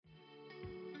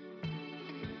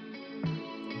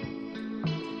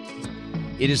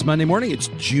It is Monday morning. It's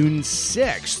June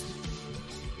 6th.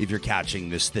 If you're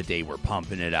catching this the day we're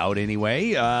pumping it out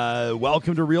anyway,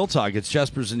 welcome to Real Talk. It's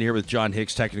Jesperson here with John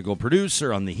Hicks, technical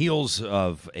producer, on the heels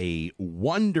of a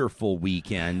wonderful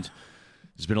weekend.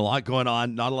 There's been a lot going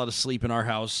on, not a lot of sleep in our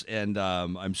house, and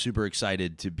I'm super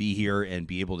excited to be here and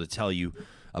be able to tell you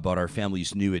about our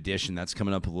family's new addition. That's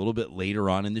coming up a little bit later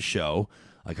on in the show.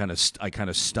 I kind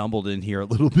of stumbled in here a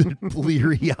little bit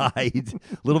bleary-eyed,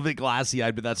 a little bit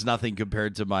glassy-eyed, but that's nothing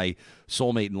compared to my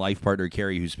soulmate and life partner,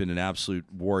 Carrie, who's been an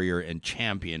absolute warrior and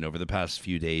champion over the past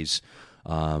few days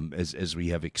as we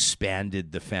have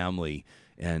expanded the family.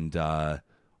 And our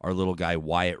little guy,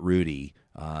 Wyatt Rudy,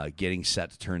 getting set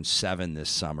to turn 7 this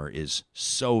summer, is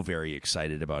so very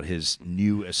excited about his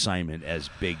new assignment as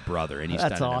big brother, and he's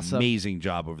done an amazing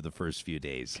job over the first few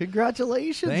days.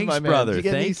 Congratulations, thanks, my man. brother. Did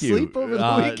you get any Thank you. sleep over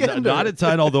the weekend? Not a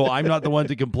ton, although I'm not the one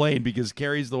to complain because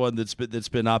Carrie's the one that's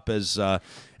been up as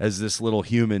this little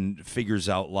human figures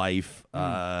out life.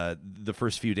 The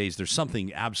first few days, there's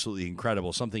something absolutely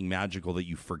incredible, something magical that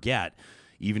you forget,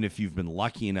 even if you've been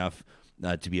lucky enough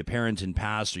to be a parent in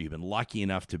past, or you've been lucky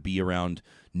enough to be around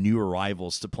new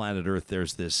arrivals to planet Earth.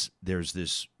 There's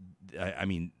this. I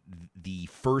mean, the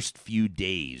first few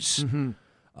days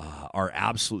are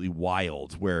absolutely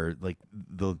wild, where like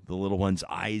the little one's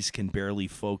eyes can barely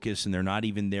focus, and they're not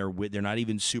even they're not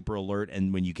even super alert.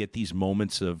 And when you get these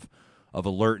moments of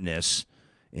alertness,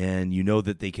 and you know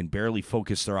that they can barely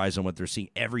focus their eyes on what they're seeing,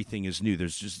 everything is new.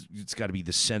 It's got to be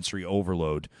the sensory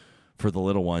overload for the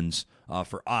little ones.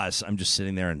 For us, I'm just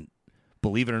sitting there, and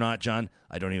believe it or not, John,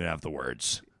 I don't even have the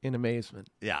words. In amazement.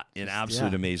 Yeah, in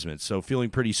absolute amazement. So feeling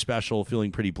pretty special,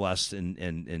 feeling pretty blessed,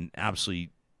 and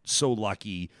absolutely so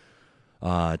lucky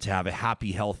to have a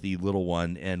happy, healthy little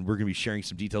one. And we're going to be sharing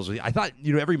some details with you. I thought,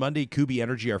 every Monday, Kubi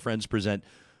Energy, our friends, present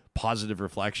positive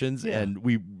reflections, and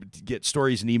we get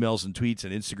stories and emails and tweets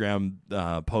and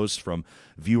Instagram posts from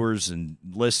viewers and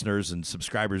listeners and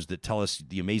subscribers that tell us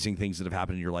the amazing things that have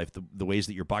happened in your life, the ways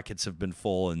that your buckets have been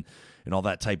full, and all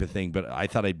that type of thing. But I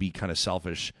thought I'd be kind of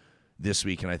selfish this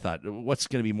week, and I thought, what's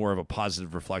going to be more of a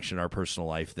positive reflection in our personal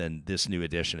life than this new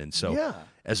edition? And so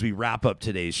as we wrap up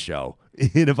today's show,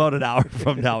 in about an hour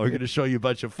from now, we're going to show you a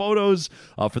bunch of photos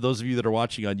for those of you that are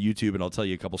watching on YouTube, and I'll tell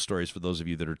you a couple stories for those of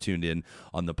you that are tuned in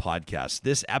on the podcast.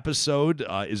 This episode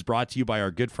is brought to you by our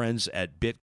good friends at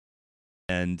Bitcoin.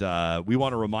 And we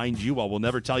want to remind you, while we'll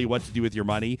never tell you what to do with your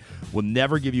money, we'll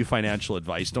never give you financial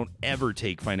advice. Don't ever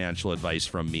take financial advice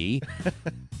from me.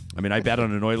 I mean, I bet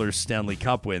on an Oilers Stanley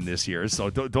Cup win this year, so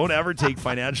don't ever take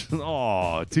financial...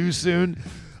 Oh, too soon?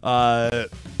 But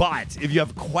if you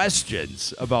have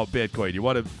questions about Bitcoin, you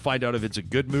want to find out if it's a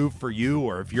good move for you,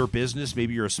 or if your business,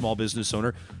 maybe you're a small business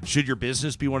owner, should your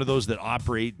business be one of those that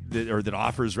that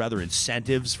offers rather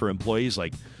incentives for employees,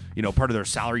 like, part of their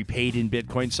salary paid in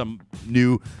Bitcoin, some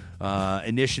new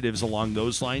initiatives along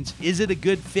those lines? Is it a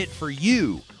good fit for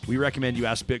you? We recommend you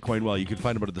ask Bitcoin Well. You can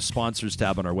find them under the sponsors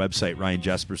tab on our website,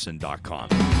 RyanJesperson.com.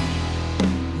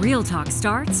 Real Talk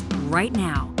starts right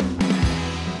now.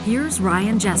 Here's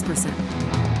Ryan Jesperson.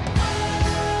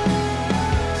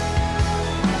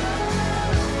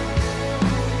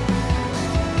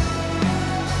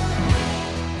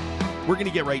 We're going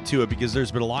to get right to it because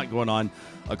there's been a lot going on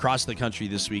across the country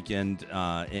this weekend,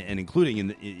 and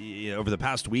including over the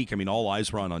past week. I mean, all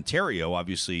eyes were on Ontario,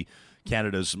 obviously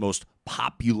Canada's most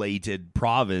populated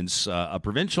province, a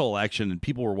provincial election, and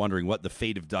people were wondering what the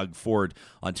fate of Doug Ford,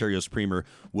 Ontario's premier,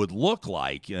 would look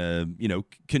like,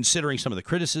 considering some of the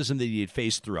criticism that he had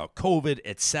faced throughout COVID,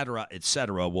 et cetera, et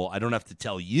cetera. Well, I don't have to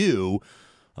tell you,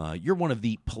 you're one of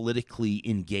the politically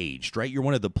engaged, right? You're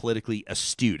one of the politically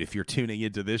astute. If you're tuning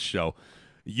into this show,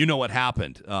 you know what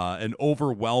happened. An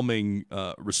overwhelming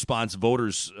response,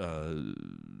 voters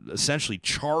essentially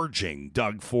charging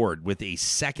Doug Ford with a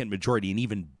second majority, an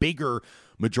even bigger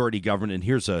majority government. And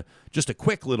here's just a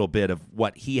quick little bit of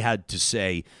what he had to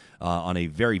say on a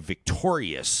very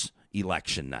victorious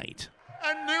election night.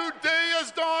 A new day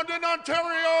has dawned in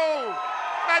Ontario,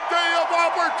 a day of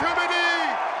opportunity,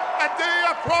 a day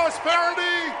of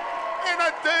prosperity, and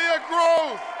a day of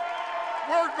growth.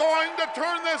 We're going to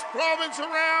turn this province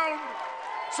around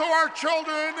so our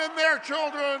children and their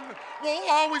children will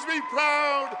always be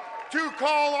proud to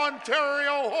call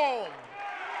Ontario home.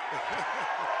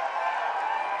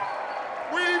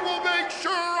 We will make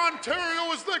sure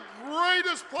Ontario is the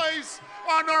greatest place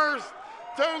on earth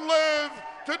to live,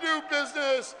 to do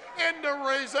business, and to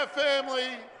raise a family.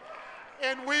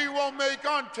 And we will make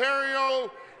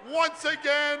Ontario once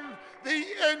again the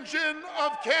engine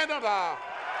of Canada.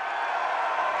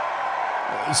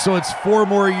 So it's 4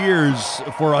 more years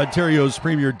for Ontario's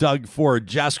Premier Doug Ford.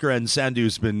 Jaskaran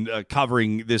Sandhu's been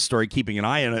covering this story, keeping an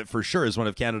eye on it for sure, as one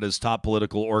of Canada's top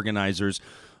political organizers.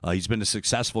 He's been a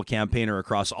successful campaigner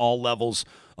across all levels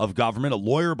of government, a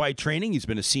lawyer by training. He's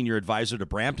been a senior advisor to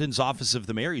Brampton's Office of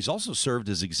the Mayor. He's also served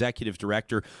as executive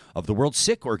director of the World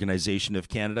Sikh Organization of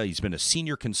Canada. He's been a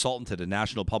senior consultant at a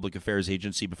national public affairs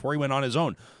agency before he went on his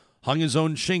own. Hung his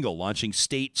own shingle, launching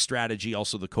State Strategy,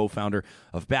 also the co-founder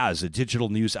of Baz, a digital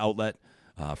news outlet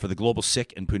for the global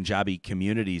Sikh and Punjabi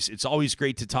communities. It's always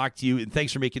great to talk to you, and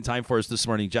thanks for making time for us this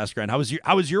morning, Jaskaran.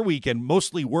 How was your weekend?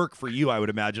 Mostly work for you, I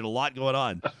would imagine. A lot going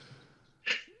on.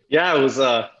 Yeah, it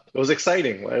was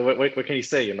exciting. What can you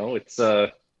say? You know, it's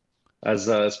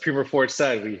as Premier Ford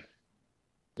said,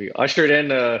 we ushered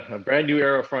in a brand new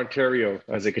era for Ontario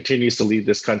as it continues to lead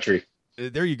this country.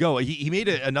 There you go. He made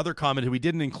another comment. We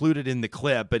didn't include it in the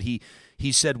clip, but he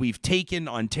said we've taken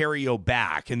Ontario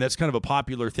back, and that's kind of a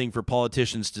popular thing for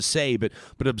politicians to say. But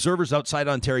observers outside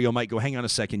Ontario might go, "Hang on a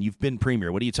second, you've been premier.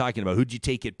 What are you talking about? Who'd you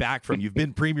take it back from? You've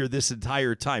been premier this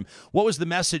entire time." What was the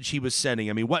message he was sending?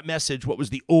 I mean, what message? What was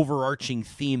the overarching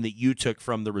theme that you took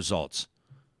from the results?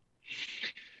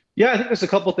 Yeah, I think there's a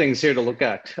couple things here to look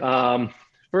at.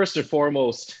 First and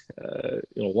foremost,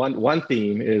 one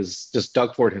theme is just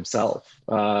Doug Ford himself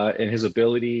and his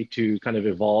ability to kind of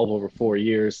evolve over 4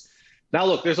 years. Now,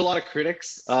 look, there's a lot of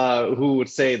critics who would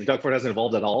say that Doug Ford hasn't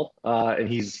evolved at all, and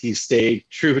he's stayed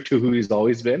true to who he's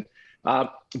always been.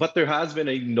 But there has been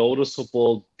a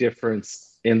noticeable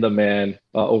difference in the man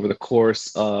over the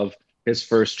course of his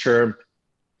first term.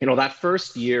 You know, that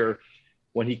first year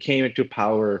when he came into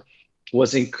power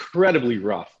was incredibly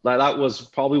rough. That was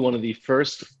probably one of the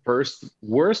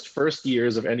worst first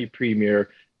years of any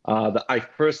premier that I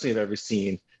personally have ever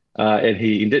seen. And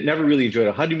he never really enjoyed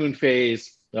a honeymoon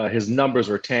phase. His numbers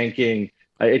were tanking.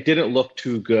 It didn't look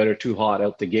too good or too hot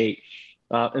out the gate.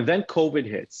 And then COVID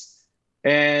hits.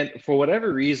 And for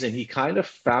whatever reason, he kind of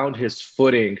found his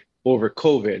footing over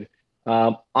COVID.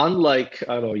 Unlike,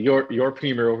 I don't know, your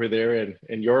premier over there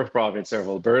in your province of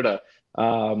Alberta,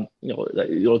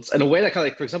 it's in a way that kind of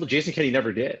like, for example, Jason Kenney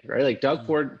never did, right? Like Doug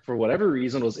Ford, for whatever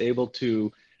reason, was able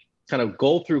to kind of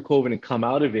go through COVID and come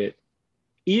out of it,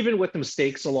 even with the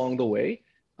mistakes along the way,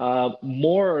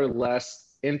 more or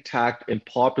less intact and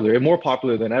popular, and more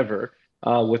popular than ever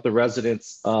with the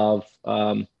residents of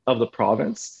the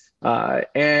province.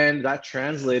 And that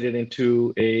translated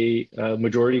into a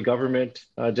majority government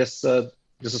just the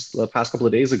past couple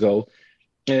of days ago.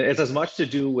 And it's as much to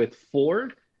do with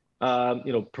Ford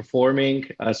performing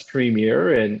as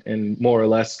premier and more or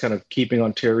less kind of keeping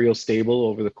Ontario stable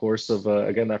over the course of,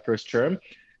 again, that first term,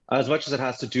 as much as it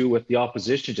has to do with the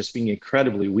opposition just being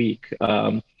incredibly weak.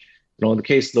 In the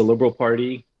case of the Liberal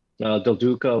Party, Del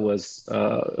Duca was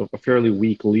a fairly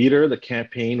weak leader. The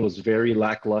campaign was very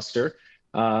lackluster.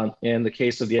 In the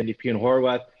case of the NDP and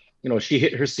Horwath, she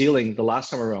hit her ceiling the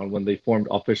last time around when they formed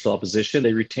official opposition.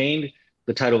 They retained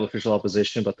the title of official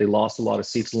opposition, but they lost a lot of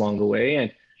seats along the way.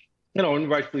 And and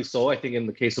rightfully so. I think in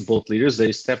the case of both leaders,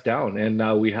 they stepped down, and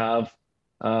now we have,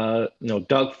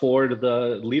 Doug Ford,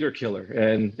 the leader killer,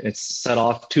 and it's set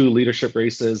off 2 leadership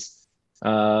races,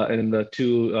 and the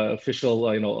 2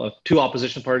 official, 2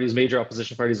 opposition parties, major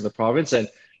opposition parties in the province. And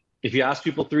if you ask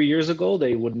people 3 years ago,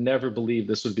 they would never believe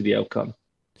this would be the outcome.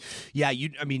 Yeah,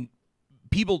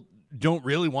 people don't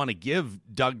really want to give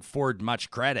Doug Ford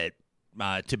much credit.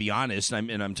 To be honest,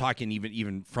 I'm talking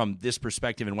even from this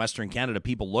perspective in Western Canada,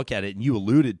 people look at it, and you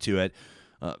alluded to it.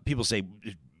 People say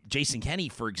Jason Kenney,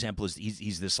 for example,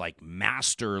 he's this like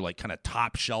master, like kind of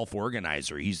top shelf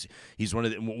organizer. He's one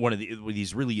of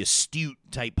these really astute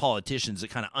type politicians that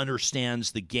kind of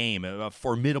understands the game, a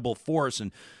formidable force.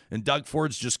 And Doug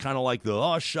Ford's just kind of like the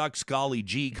oh shucks golly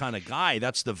gee kind of guy.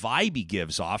 That's the vibe he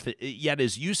gives off. Yet,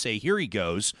 as you say, here he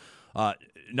goes.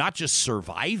 Not just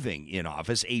surviving in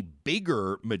office, a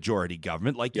bigger majority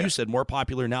government, like you said, more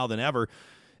popular now than ever,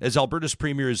 as Alberta's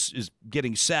premier is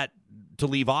getting set to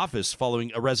leave office following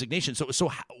a resignation.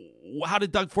 So how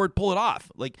did Doug Ford pull it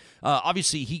off? Like,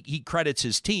 obviously, he credits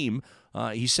his team.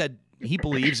 He said he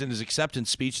believes in his acceptance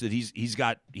speech that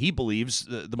he believes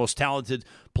the most talented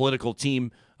political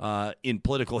team in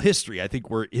political history. I think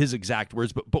were his exact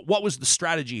words. But what was the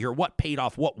strategy here? What paid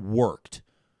off? What worked?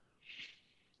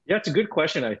 Yeah, it's a good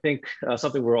question. I think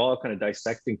something we're all kind of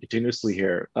dissecting continuously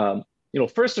here.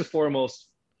 First and foremost,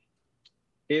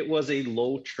 it was a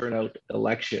low turnout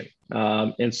election.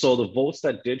 And so the votes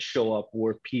that did show up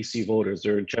were PC voters.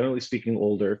 They're generally speaking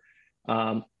older.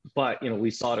 But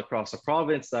we saw it across the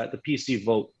province that the PC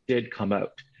vote did come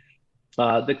out.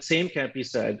 The same can't be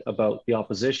said about the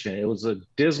opposition. It was a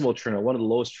dismal turnout, one of the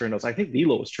lowest turnouts, I think the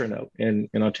lowest turnout in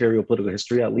Ontario political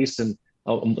history, at least in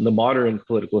the modern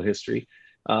political history.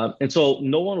 And so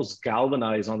no one was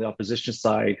galvanized on the opposition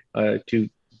side to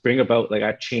bring about like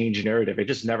a change narrative. It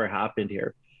just never happened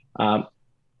here.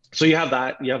 So you have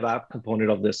that component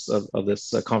of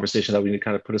this conversation that we need to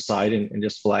kind of put aside and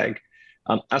just flag.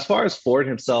 As far as Ford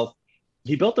himself,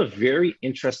 he built a very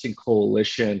interesting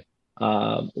coalition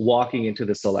walking into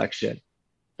this election.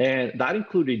 And that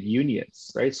included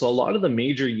unions, right? So a lot of the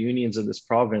major unions in this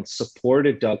province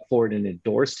supported Doug Ford and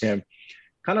endorsed him,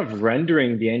 kind of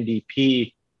rendering the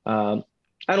NDP,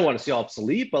 I don't want to say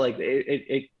obsolete, but like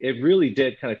it really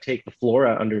did kind of take the floor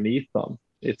out underneath them.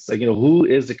 It's like, who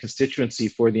is the constituency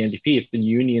for the NDP if the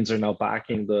unions are now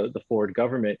backing the Ford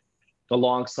government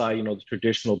alongside, the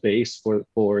traditional base for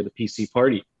the PC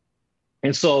party.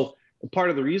 And so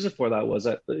part of the reason for that was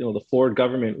that the Ford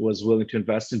government was willing to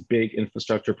invest in big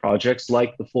infrastructure projects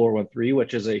like the 413,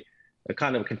 which is a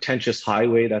kind of contentious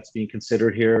highway that's being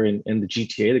considered here in the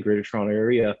GTA, the Greater Toronto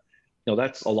Area.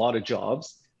 That's a lot of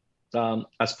jobs.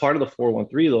 As part of the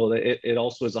 413, though, it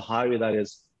also is a highway that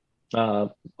is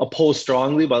opposed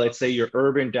strongly by, let's say, your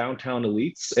urban downtown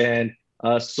elites and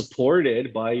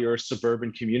supported by your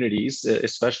suburban communities,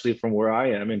 especially from where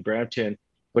I am in Brampton,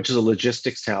 which is a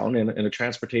logistics town and a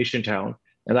transportation town.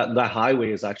 And that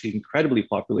highway is actually incredibly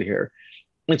popular here.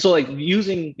 And so like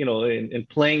using, and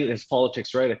playing his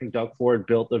politics right, I think Doug Ford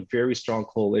built a very strong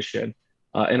coalition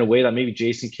in a way that maybe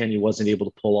Jason Kenney wasn't able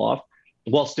to pull off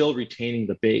while still retaining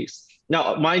the base.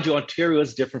 Now, mind you, Ontario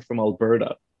is different from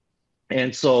Alberta.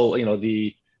 And so,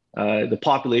 the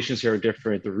populations here are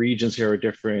different. The regions here are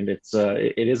different. It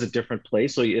is a different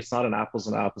place. So it's not an apples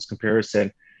and apples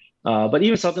comparison. But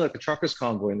even something like the Truckers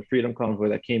Convoy and the Freedom Convoy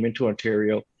that came into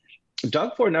Ontario,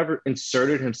 Doug Ford never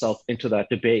inserted himself into that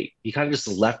debate. He kind of just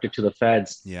left it to the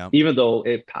feds, even though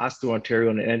it passed through Ontario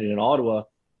and it ended in Ottawa,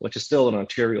 which is still an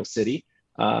Ontario city.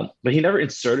 But he never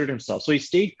inserted himself. So he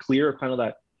stayed clear of kind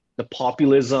of the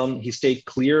populism. He stayed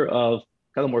clear of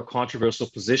kind of more controversial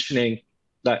positioning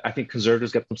that I think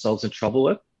conservatives get themselves in trouble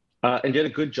with, and did a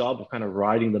good job of kind of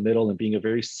riding the middle and being a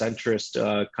very centrist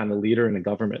kind of leader in the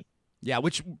government. Yeah,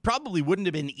 which probably wouldn't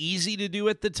have been easy to do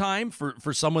at the time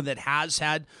for someone that has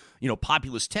had,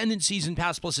 populist tendencies in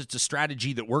past. Plus, it's a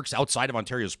strategy that works outside of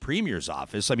Ontario's premier's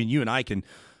office. I mean, you and I can,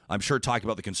 I'm sure, talk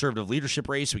about the Conservative leadership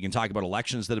race. We can talk about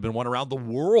elections that have been won around the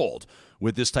world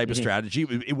with this type of strategy.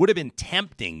 It would have been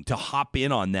tempting to hop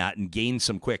in on that and gain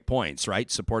some quick points,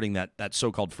 right? Supporting that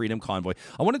so-called Freedom Convoy.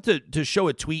 I wanted to show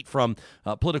a tweet from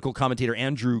political commentator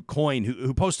Andrew Coyne,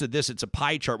 who posted this. It's a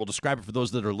pie chart. We'll describe it for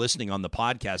those that are listening on the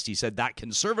podcast. He said that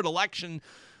Conservative election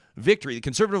victory, the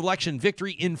Conservative election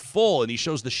victory in full, and he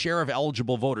shows the share of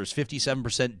eligible voters.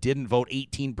 57% didn't vote,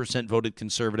 18% voted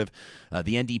Conservative.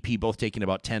 The NDP both taking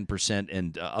about 10%,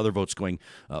 and other votes going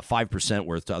 5%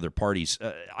 worth to other parties.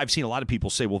 I've seen a lot of people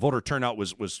say, well, voter turnout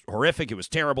was horrific, it was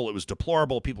terrible, it was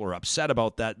deplorable, people are upset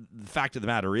about that. The fact of the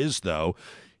matter is, though,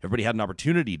 everybody had an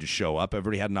opportunity to show up,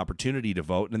 everybody had an opportunity to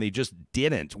vote, and they just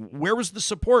didn't. Where was the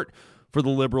support for the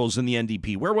Liberals and the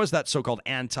NDP? Where was that so-called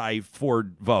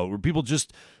anti-Ford vote? Were people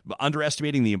just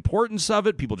underestimating the importance of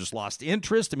it? People just lost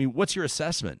interest? I mean, what's your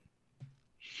assessment?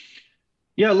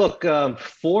 Yeah, look,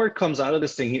 Ford comes out of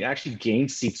this thing, he actually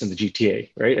gained seats in the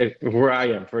GTA, right? Where I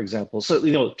am, for example. So,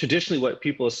 traditionally what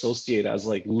people associate as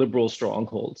like Liberal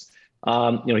strongholds,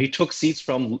 he took seats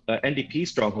from NDP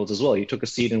strongholds as well. He took a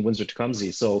seat in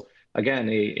Windsor-Tecumseh. So again,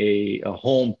 a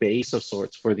home base of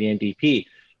sorts for the NDP.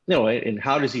 And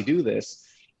how does he do this?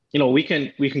 We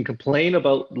can complain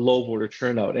about low voter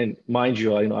turnout, and mind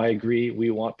you, I agree. We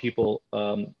want people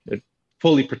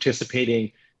fully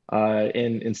participating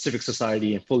in civic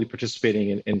society and fully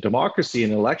participating in democracy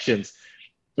and elections.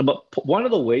 But one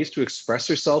of the ways to express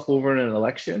yourself over in an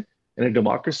election in a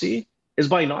democracy is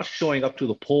by not showing up to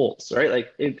the polls, right?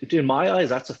 Like in my eyes,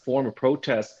 that's a form of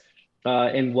protest.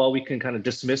 And while we can kind of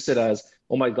dismiss it as,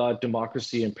 oh my God,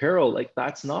 democracy in peril, like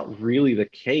that's not really the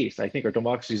case. I think our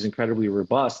democracy is incredibly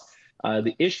robust.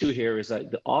 The issue here is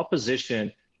that the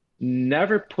opposition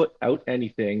never put out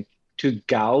anything to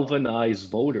galvanize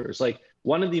voters. Like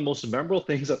one of the most memorable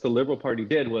things that the Liberal Party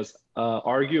did was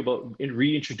argue about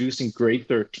reintroducing grade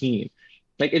 13.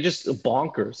 Like it just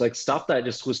bonkers, like stuff that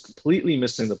just was completely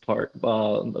missing the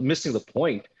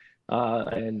point.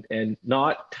 And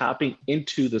not tapping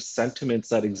into the sentiments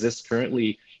that exist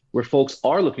currently where folks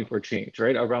are looking for change,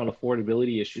 right? Around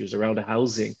affordability issues, around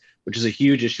housing, which is a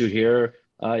huge issue here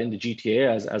in the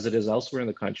GTA as it is elsewhere in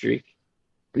the country.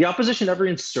 The opposition never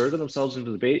inserted themselves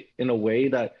into the debate in a way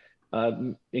that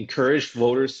encourage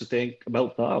voters to think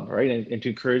about them, right? And to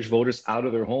encourage voters out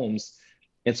of their homes.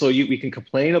 And so we can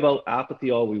complain about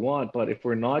apathy all we want, but if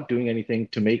we're not doing anything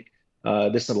to make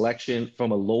this election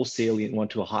from a low salient one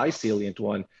to a high salient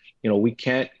one, we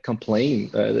can't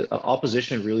complain. The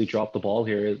opposition really dropped the ball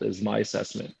here, is my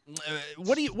assessment.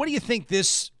 What do you think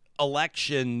this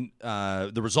election,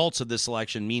 the results of this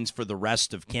election, means for the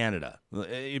rest of Canada?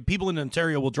 People in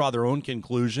Ontario will draw their own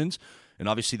conclusions, and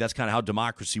obviously that's kind of how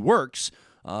democracy works.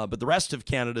 But the rest of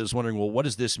Canada is wondering, well, what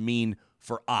does this mean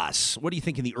for us? What do you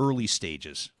think in the early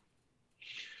stages?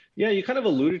 Yeah, you kind of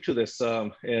alluded to this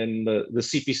in the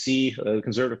CPC, the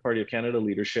Conservative Party of Canada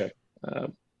leadership.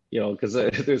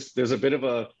 Because there's a bit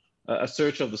of a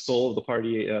search of the soul of the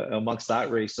party amongst that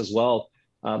race as well.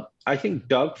 I think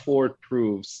Doug Ford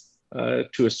proves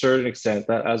to a certain extent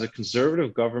that as a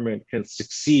Conservative government can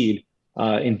succeed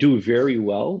and do very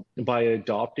well by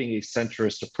adopting a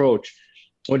centrist approach.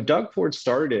 When Doug Ford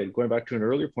started, going back to an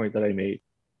earlier point that I made,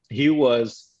 he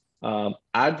was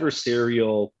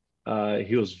adversarial.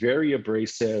 He was very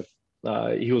abrasive.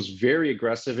 He was very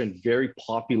aggressive and very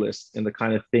populist in the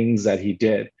kind of things that he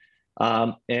did.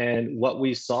 And what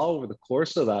we saw over the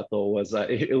course of that, though, was that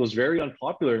it was very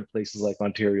unpopular in places like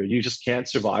Ontario. You just can't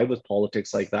survive with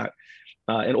politics like that.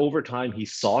 And over time, he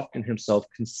softened himself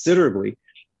considerably.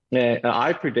 And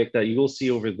I predict that you will see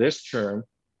over this term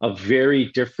a very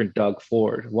different Doug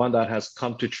Ford, one that has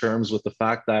come to terms with the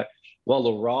fact that, well,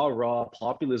 the raw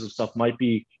populism stuff might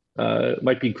be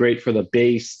great for the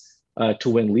base to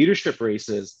win leadership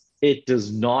races. It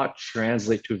does not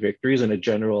translate to victories in a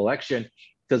general election,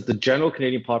 because the general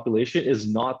Canadian population is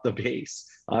not the base.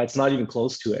 It's not even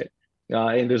close to it.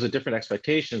 And there's a different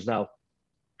expectations. Now,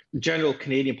 general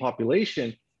Canadian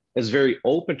population is very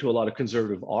open to a lot of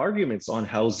conservative arguments on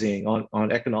housing,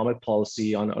 on economic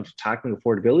policy, on tackling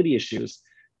affordability issues.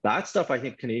 That stuff I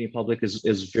think Canadian public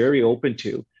is very open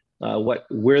to.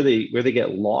 Where they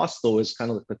get lost, though, is kind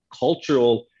of like the culture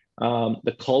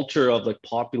of like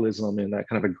populism and that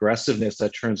kind of aggressiveness that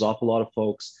turns off a lot of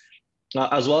folks.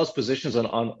 As well as positions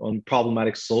on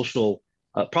problematic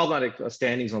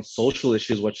standings on social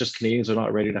issues, which just Canadians are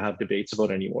not ready to have debates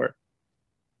about anymore.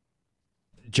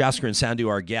 Jaskaran Sidhu,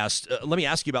 our guest. Let me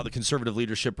ask you about the Conservative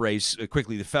leadership race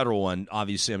quickly. The federal one,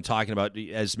 obviously, I'm talking about.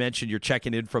 As mentioned, you're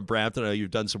checking in from Brampton. I know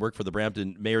you've done some work for the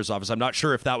Brampton Mayor's office. I'm not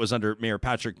sure if that was under Mayor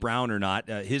Patrick Brown or not.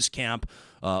 His camp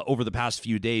over the past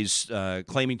few days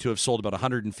claiming to have sold about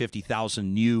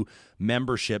 150,000 new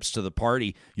memberships to the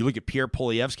party. You look at Pierre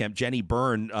Poilievre's camp, Jenny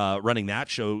Byrne running that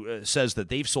show says that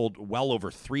they've sold well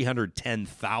over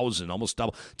 310,000, almost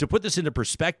double. To put this into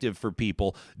perspective for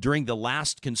people, during the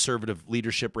last Conservative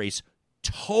leadership race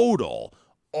total,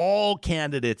 all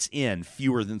candidates in,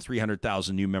 fewer than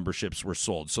 300,000 new memberships were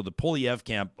sold. So the Poilievre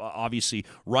camp obviously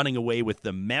running away with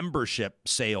the membership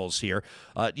sales here.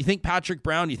 Do you think Patrick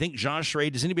Brown, do you think Jean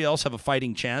Charest, does anybody else have a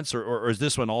fighting chance, or is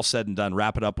this one all said and done?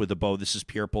 Wrap it up with a bow. This is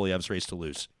Pierre Poilievre's race to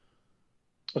lose.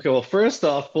 Okay, well, first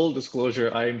off, full disclosure,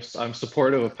 I'm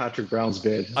supportive of Patrick Brown's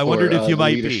bid. I wondered if you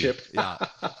might leadership. Be.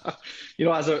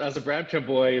 Yeah. As a Brampton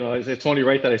boy, it's only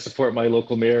right that I support my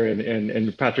local mayor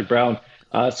and Patrick Brown.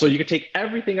 So you can take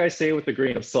everything I say with a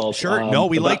grain of salt. Sure. No,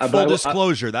 we like full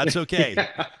disclosure. That's okay.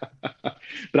 Yeah.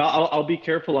 But I'll be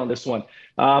careful on this one.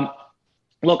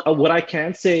 Look, what I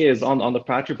can say is on the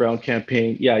Patrick Brown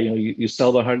campaign, you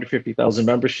sell the 150,000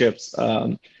 memberships.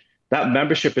 That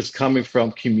membership is coming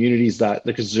from communities that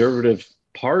the Conservative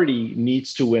Party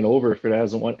needs to win over if it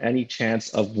doesn't want any chance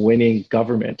of winning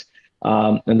government.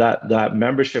 And that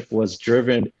membership was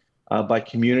driven by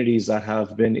communities that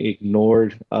have been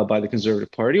ignored by the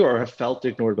Conservative Party or have felt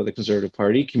ignored by the Conservative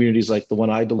Party, communities like the one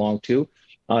I belong to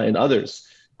and others.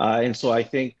 And so I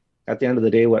think at the end of the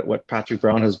day, what Patrick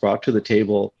Brown has brought to the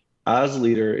table as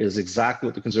leader is exactly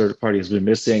what the Conservative Party has been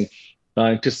missing,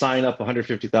 to sign up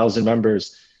 150,000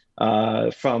 members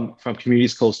from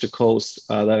communities coast to coast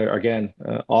that are, again,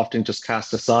 often just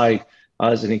cast aside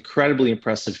is an incredibly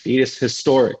impressive feat. It's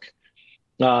historic.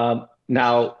 Now,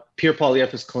 Pierre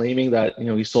Poilievre is claiming that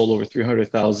he sold over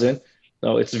 300,000.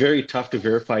 No, it's very tough to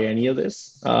verify any of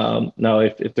this. Now,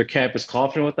 if their camp is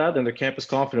confident with that, then their camp is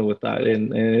confident with that,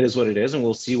 and it is what it is. And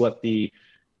we'll see what the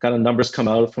kind of numbers come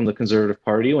out from the Conservative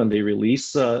Party when they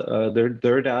release their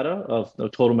data of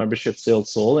total membership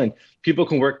sales sold, and people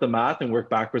can work the math and work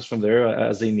backwards from there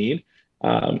as they need.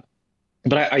 But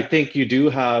I think you do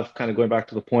have, kind of going back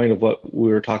to the point of what we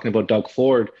were talking about, Doug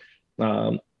Ford,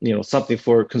 something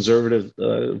for Conservative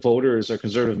voters or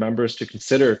Conservative members to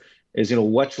consider is,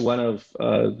 which one of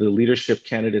the leadership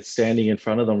candidates standing in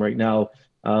front of them right now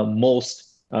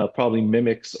most probably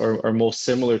mimics or most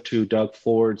similar to Doug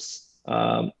Ford's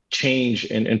change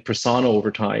in persona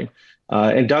over time.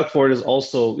 And Doug Ford is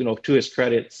also, to his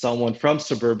credit, someone from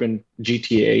suburban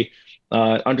GTA,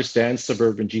 understands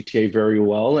suburban GTA very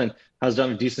well, and has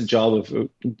done a decent job of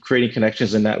creating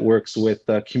connections and networks with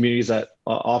communities that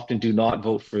often do not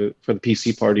vote for the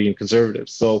PC party and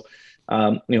conservatives. So,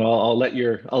 I'll let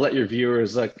your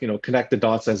viewers connect the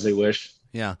dots as they wish.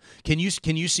 Yeah. Can you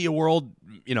see a world,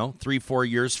 3-4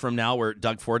 years from now where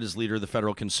Doug Ford is leader of the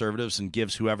federal Conservatives and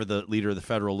gives whoever the leader of the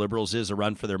federal Liberals is a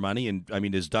run for their money? And I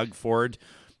mean, is Doug Ford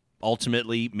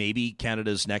ultimately maybe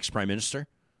Canada's next prime minister?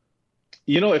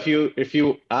 If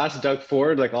you ask Doug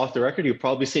Ford, off the record, he'd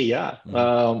probably say yeah.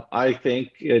 Mm-hmm. I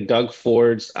think Doug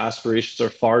Ford's aspirations are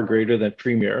far greater than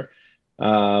premier.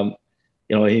 And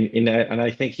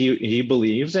I think he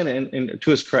believes, and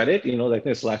to his credit,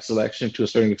 this last election to a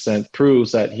certain extent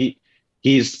proves that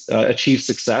he's achieved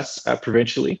success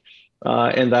provincially,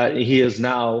 and that he is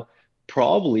now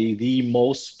probably the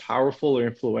most powerful or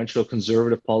influential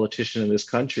conservative politician in this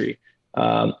country,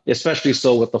 especially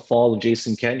so with the fall of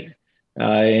Jason Kenney.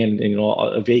 And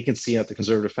a vacancy at the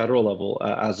conservative federal level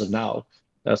as of now.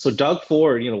 So Doug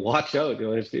Ford, watch out.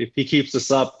 If he keeps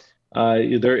this up,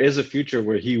 there is a future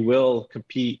where he will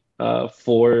compete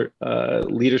for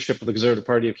leadership of the Conservative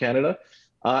Party of Canada,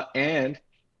 and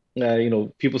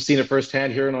people seen it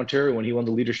firsthand here in Ontario when he won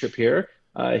the leadership here.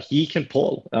 He can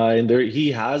pull, and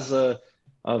he has a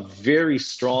very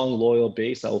strong, loyal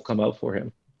base that will come out for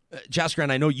him.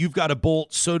 Jaskaran, I know you've got a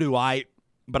bolt, so do I.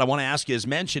 But I want to ask you, as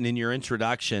mentioned in your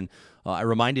introduction, I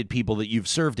reminded people that you've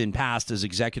served in past as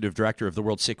executive director of the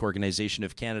World Sikh Organization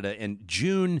of Canada, and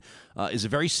June is a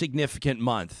very significant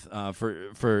month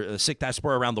for Sikh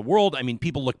diaspora around the world. I mean,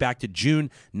 people look back to June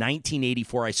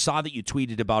 1984. I saw that you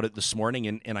tweeted about it this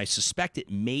morning, and I suspect it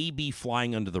may be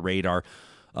flying under the radar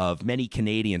of many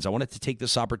Canadians. I wanted to take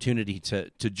this opportunity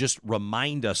to just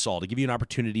remind us all, to give you an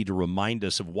opportunity to remind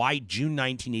us of why June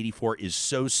 1984 is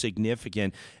so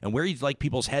significant and where you'd like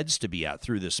people's heads to be at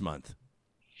through this month.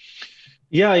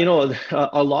 Yeah,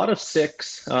 a lot of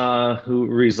Sikhs who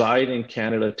reside in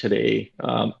Canada today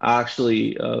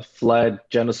actually fled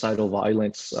genocidal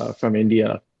violence from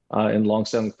India and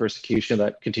long-standing persecution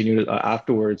that continued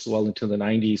afterwards well into the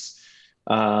 90s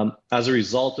as a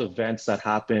result of events that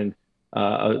happened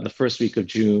the first week of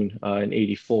June in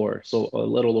 '84, so a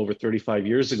little over 35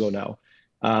 years ago now,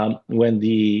 when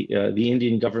the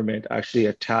Indian government actually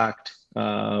attacked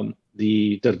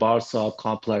the Darbar Sahib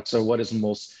complex, or what is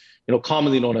most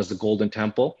commonly known as the Golden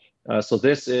Temple. So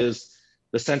this is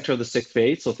the center of the Sikh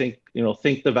faith. So think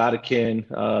the Vatican,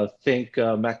 think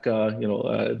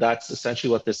Mecca. That's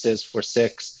essentially what this is for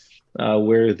Sikhs,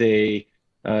 where the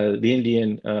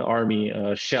Indian army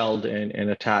shelled and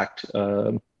attacked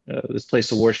this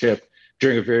place of worship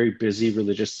during a very busy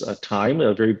religious time,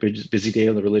 a very busy day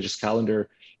on the religious calendar.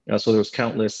 So there was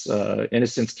countless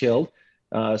innocents killed.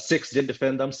 Sikhs did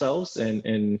defend themselves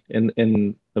and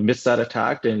amidst that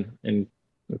attack and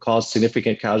caused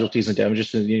significant casualties and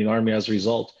damages to the Indian army as a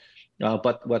result.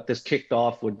 But what this kicked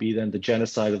off would be then the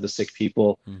genocide of the Sikh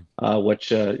people, which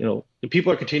the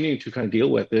people are continuing to kind of deal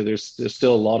with. There's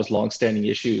still a lot of longstanding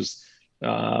issues,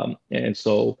 and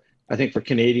so I think for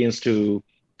Canadians to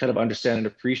kind of understand and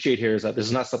appreciate here is that this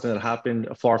is not something that happened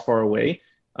far, far away.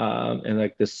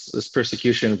 And this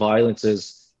persecution and violence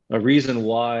is a reason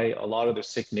why a lot of their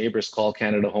Sikh neighbors call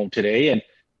Canada home today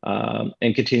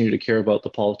and continue to care about the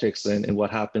politics and what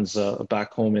happens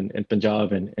back home in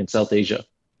Punjab and South Asia.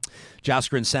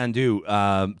 Jaskaran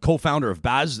Sidhu, co-founder of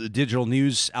Baz, the digital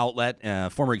news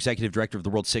outlet, former executive director of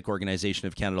the World Sikh Organization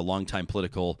of Canada, longtime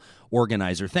political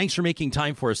organizer. Thanks for making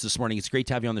time for us this morning. It's great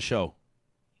to have you on the show.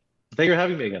 Thank you for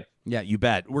having me again. Yeah, you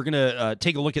bet. We're going to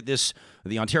take a look at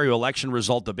the Ontario election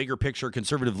result, the bigger picture,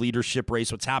 conservative leadership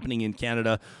race, what's happening in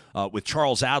Canada with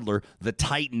Charles Adler, the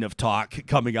titan of talk,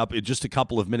 coming up in just a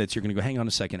couple of minutes. You're going to go, hang on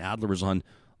a second, Adler was on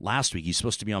last week. He's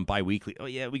supposed to be on bi-weekly. Oh,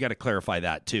 yeah, we got to clarify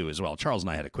that, too, as well. Charles and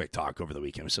I had a quick talk over the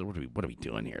weekend. We said, what are we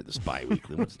doing here, this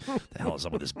bi-weekly? What the hell is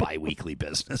up with this bi-weekly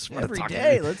business? Every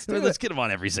day, let's get him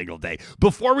on every single day.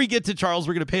 Before we get to Charles,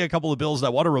 we're going to pay a couple of bills, and I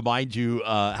want to remind you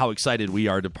how excited we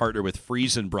are to partner with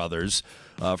Friesen Brothers.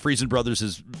 Friesen Brothers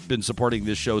has been supporting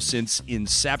this show since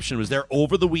inception. Was there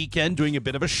over the weekend doing a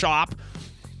bit of a shop.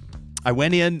 I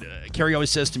went in, Carrie always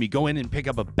says to me, go in and pick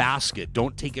up a basket.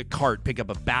 Don't take a cart, pick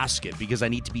up a basket, because I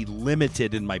need to be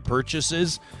limited in my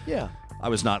purchases. Yeah. I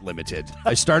was not limited.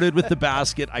 I started with the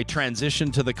basket, I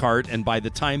transitioned to the cart, and by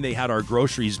the time they had our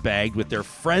groceries bagged with their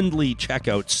friendly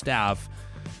checkout staff,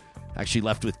 actually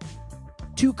left with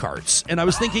 2 carts. And I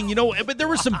was thinking, but there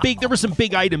were some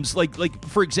big items, like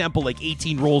for example, like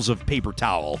 18 rolls of paper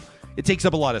towel. It takes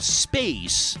up a lot of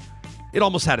space. It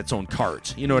almost had its own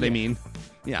cart. You know what I mean?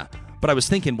 Yeah. But I was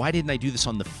thinking, why didn't I do this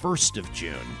on the 1st of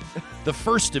June? The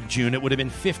 1st of June, it would have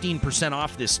been 15%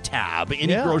 off this tab.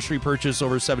 Any grocery purchase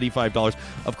over $75.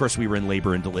 Of course, we were in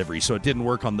labor and delivery, so it didn't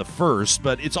work on the 1st.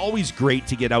 But it's always great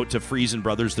to get out to Friesen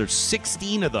Brothers. There's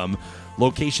 16 of them,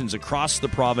 locations across the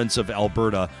province of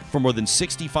Alberta. For more than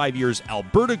 65 years,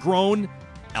 Alberta grown,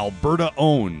 Alberta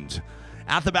owned.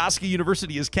 Athabasca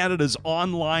University is Canada's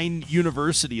online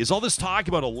university. Is all this talk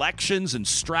about elections and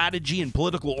strategy and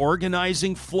political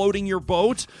organizing floating your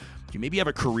boat? Do you maybe have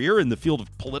a career in the field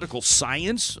of political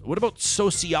science? What about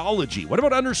sociology? What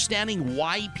about understanding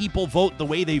why people vote the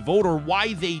way they vote or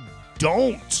why they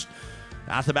don't?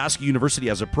 Athabasca University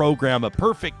has a program, a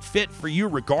perfect fit for you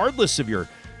regardless of your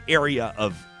area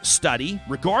of study,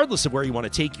 regardless of where you want to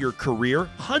take your career.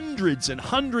 Hundreds and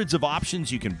hundreds of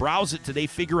options. You can browse it today,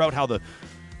 figure out how the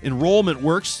enrollment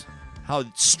works, how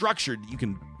it's structured. You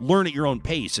can learn at your own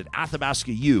pace at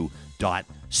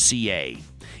athabascau.ca.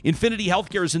 Infinity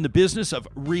Healthcare is in the business of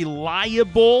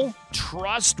reliable,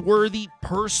 trustworthy,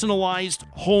 personalized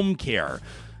home care.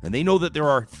 And they know that there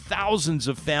are thousands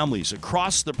of families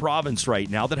across the province right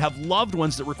now that have loved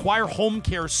ones that require home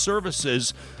care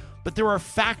services. But there are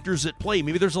factors at play.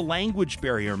 Maybe there's a language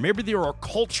barrier. Maybe there are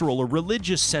cultural or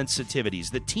religious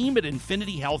sensitivities. The team at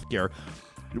Infinity Healthcare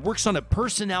works on a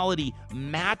personality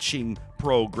matching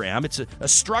program. It's a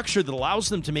structure that allows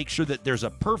them to make sure that there's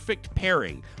a perfect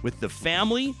pairing with the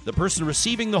family, the person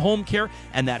receiving the home care,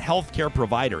 and that healthcare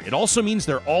provider. It also means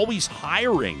they're always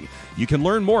hiring. You can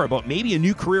learn more about maybe a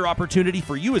new career opportunity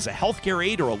for you as a healthcare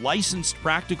aide or a licensed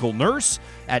practical nurse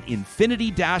at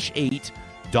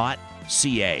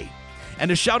infinity-8.ca.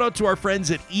 And a shout out to our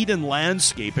friends at Eden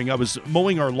Landscaping. I was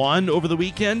mowing our lawn over the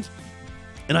weekend,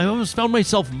 and I almost found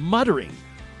myself muttering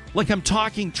like I'm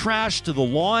talking trash to the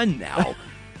lawn now.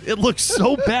 It looks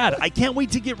so bad. I can't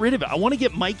wait to get rid of it. I want to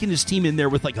get Mike and his team in there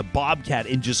with like a bobcat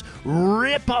and just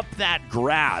rip up that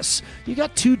grass. You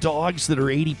got 2 dogs that are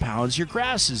 80 pounds. Your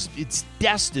grass it's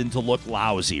destined to look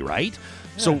lousy, right?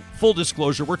 So full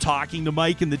disclosure, we're talking to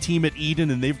Mike and the team at Eden,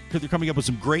 and they're coming up with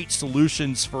some great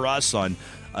solutions for us on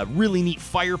a really neat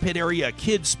fire pit area, a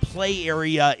kids play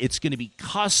area. It's going to be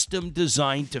custom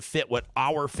designed to fit what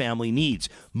our family needs.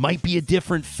 Might be a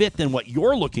different fit than what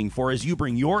you're looking for as you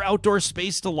bring your outdoor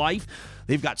space to life.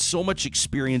 They've got so much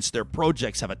experience. Their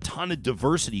projects have a ton of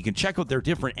diversity. You can check out their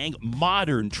different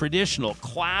modern, traditional,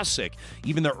 classic,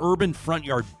 even their urban front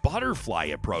yard butterfly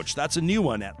approach. That's a new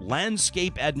one at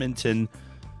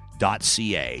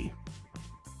landscapeedmonton.ca.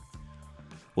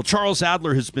 Well, Charles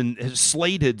Adler has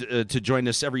slated to join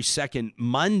us every second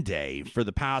Monday for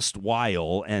the past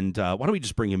while, and why don't we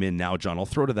just bring him in now, John? I'll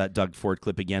throw to that Doug Ford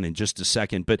clip again in just a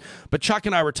second. But Chuck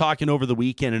and I were talking over the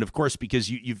weekend, and of course, because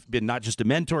you've been not just a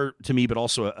mentor to me, but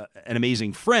also an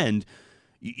amazing friend,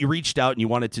 you reached out and you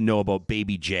wanted to know about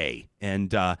Baby J,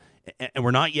 and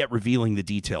we're not yet revealing the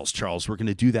details, Charles. We're going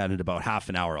to do that in about half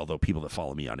an hour, although people that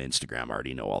follow me on Instagram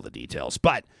already know all the details.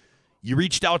 But you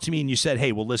reached out to me and you said,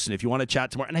 hey, well, listen, if you want to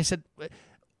chat tomorrow. And I said,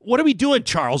 what are we doing,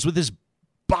 Charles, with this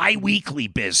bi-weekly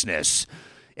business?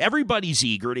 Everybody's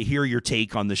eager to hear your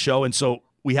take on the show. And so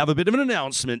we have a bit of an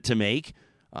announcement to make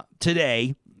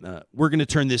today. We're going to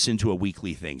turn this into a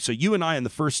weekly thing. So you and I, on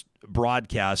the first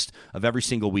broadcast of every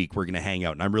single week, we're going to hang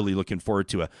out. And I'm really looking forward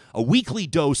to a weekly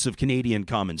dose of Canadian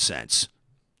common sense.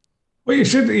 Well, you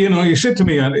said to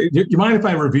me, do you mind if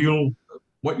I reveal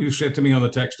what you said to me on the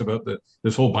text about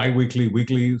this whole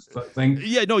weekly thing?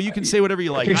 Yeah, no, you can say whatever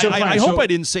you like. Okay, I hope I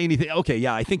didn't say anything. Okay,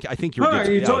 yeah, I think you're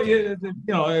good.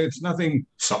 It's nothing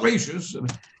salacious.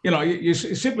 You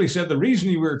simply said the reason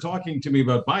you were talking to me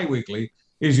about biweekly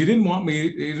is you didn't want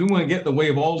to get in the way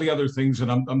of all the other things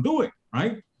that I'm doing,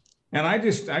 right? And I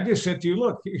just said to you,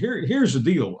 look, here's the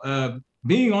deal.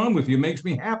 Being on with you makes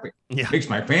me happy. Yeah. Makes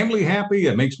my family happy.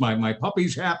 It makes my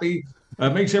puppies happy.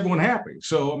 Makes everyone happy.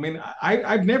 So, I mean,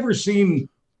 I've never seen,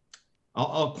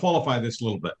 I'll qualify this a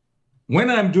little bit. When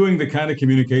I'm doing the kind of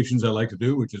communications I like to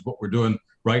do, which is what we're doing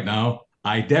right now,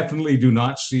 I definitely do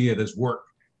not see it as work.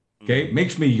 Okay. It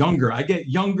makes me younger. I get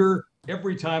younger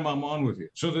every time I'm on with you.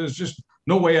 So there's just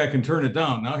no way I can turn it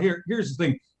down. Now, here's the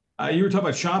thing. You were talking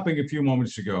about shopping a few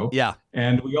moments ago. Yeah.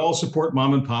 And we all support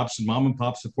mom and pops, and mom and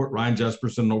pops support Ryan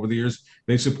Jesperson. Over the years,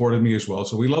 they supported me as well.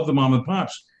 So we love the mom and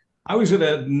pops. I was at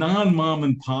a non-mom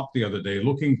and pop the other day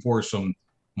looking for some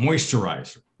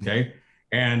moisturizer, okay?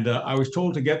 And I was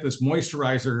told to get this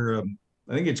moisturizer.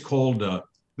 I think it's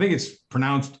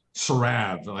pronounced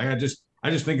CeraVe. I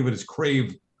just think of it as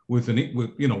Crave with an E,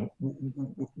 with an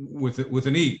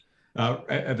E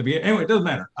at the beginning. Anyway, it doesn't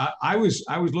matter. I was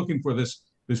looking for this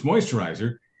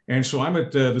moisturizer, And so I'm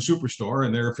at the Superstore,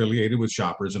 and they're affiliated with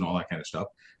Shoppers and all that kind of stuff.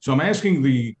 So I'm asking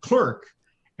the clerk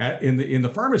in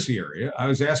the pharmacy area. I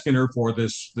was asking her for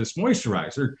this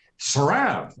moisturizer,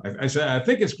 CeraVe. I said, I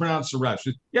think it's pronounced CeraVe.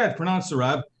 She said, yeah, it's pronounced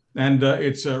CeraVe, and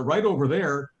it's right over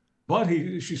there. But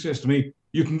she says to me,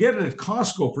 you can get it at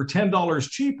Costco for $10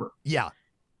 cheaper. Yeah.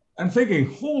 I'm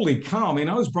thinking, holy cow. I mean,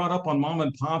 I was brought up on mom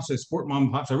and pops. I support mom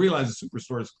and pops. I realize the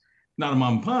Superstore is not a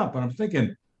mom and pop, but I'm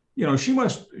thinking, she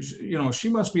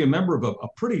must be a member of a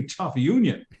pretty tough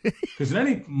union, because in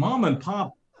any mom and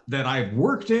pop that I've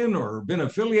worked in or been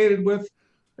affiliated with,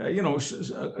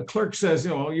 a clerk says,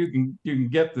 you can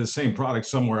get the same product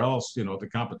somewhere else, the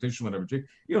competition, whatever.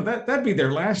 That'd be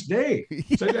their last day.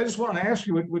 So I just want to ask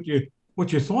you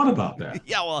what you thought about that.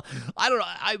 Yeah, well, I don't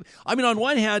know. I mean, on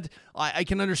one hand, I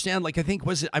can understand. Like, I think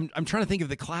I'm trying to think of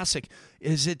the classic.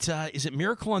 Is it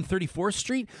Miracle on 34th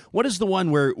Street? What is the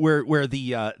one where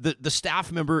the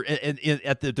staff member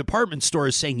at the department store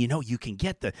is saying, you can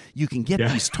get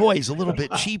these toys a little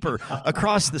bit cheaper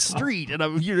across the street,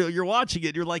 and you're watching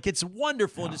it, you're like, it's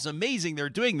wonderful and it's amazing they're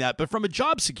doing that, but from a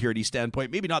job security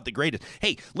standpoint, maybe not the greatest.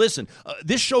 Hey, listen,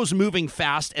 this show's moving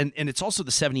fast, and it's also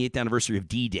the 78th anniversary of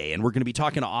D-Day, and we're going to be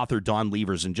talking to author Don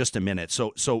Levers in just a minute.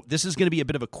 So this is going to be a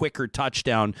bit of a quicker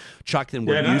touchdown, Chuck, than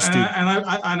we're used to.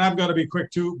 And I've got to be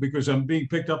quick too, because I'm being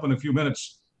picked up in a few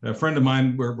minutes. A friend of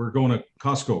mine, we're going to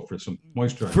Costco for some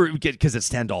moisturizer. Because it's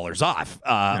 $10 off,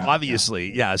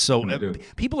 obviously. Yeah. So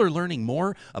people are learning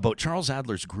more about Charles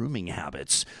Adler's grooming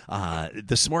habits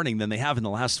this morning than they have in the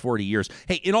last 40 years.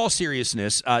 Hey, in all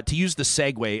seriousness, to use the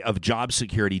segue of job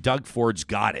security, Doug Ford's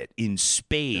got it in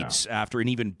spades after an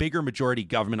even bigger majority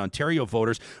government. Ontario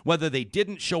voters, whether they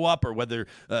didn't show up or whether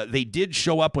they did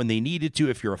show up when they needed to,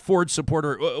 if you're a Ford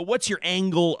supporter, what's your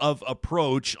angle of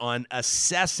approach on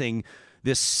assessing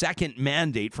this second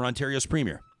mandate for Ontario's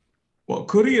premier? Well,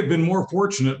 could he have been more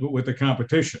fortunate with the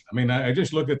competition? I mean, I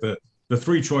just look at the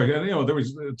three choice, and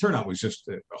the turnout was just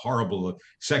horrible,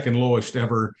 second lowest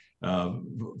ever.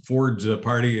 Ford's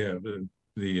party,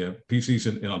 the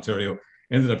PCs in Ontario,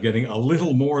 ended up getting a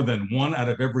little more than 1 out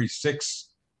of every 6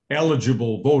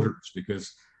 eligible voters,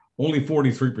 because only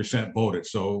 43% voted.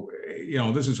 So,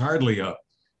 this is hardly a.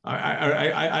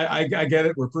 I get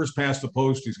it. We're first past the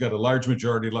post. He's got a large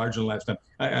majority, larger than last time.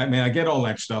 I mean, I get all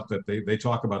that stuff that they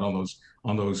talk about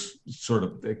on those sort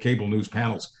of cable news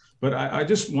panels. But I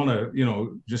just want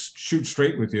to, just shoot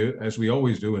straight with you, as we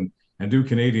always do, and do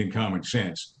Canadian common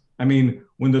sense. I mean,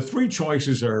 when the three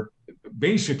choices are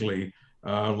basically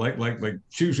like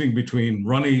choosing between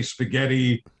runny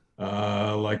spaghetti,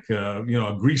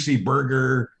 a greasy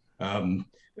burger,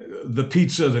 the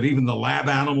pizza that even the lab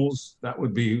animals, that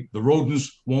would be the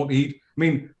rodents, won't eat. I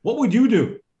mean, what would you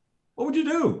do? What would you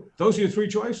do? Those are your three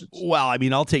choices. Well, I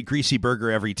mean, I'll take greasy burger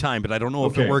every time, but I don't know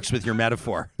if it works with your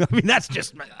metaphor. I mean, that's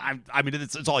just,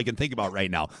 it's all I can think about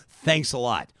right now. Thanks a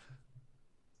lot.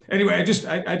 Anyway, I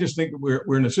just think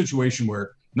we're in a situation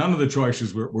where none of the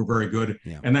choices were very good.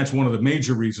 Yeah. And that's one of the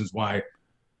major reasons why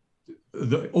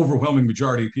the overwhelming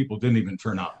majority of people didn't even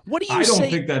turn out. What do you say? I don't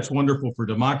think that's wonderful for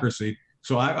democracy.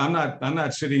 So I'm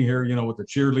not sitting here, with the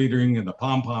cheerleading and the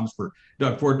pom-poms for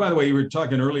Doug Ford. By the way, you were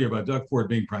talking earlier about Doug Ford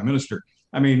being prime minister.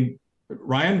 I mean,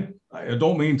 Ryan, I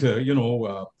don't mean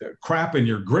to, crap in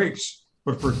your grapes,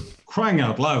 but for crying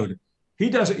out loud, he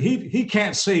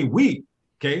can't say we,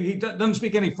 okay? He doesn't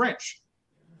speak any French.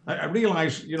 I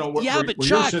realize, where Chuck,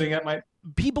 you're sitting at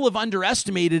people have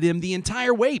underestimated him the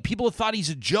entire way. People have thought he's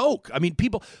a joke. I mean,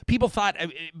 people thought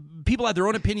people had their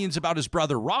own opinions about his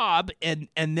brother Rob, and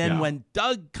then when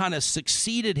Doug kind of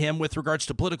succeeded him with regards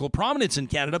to political prominence in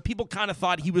Canada, people kind of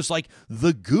thought he was like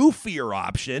the goofier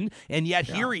option, and yet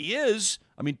here he is.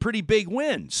 I mean, pretty big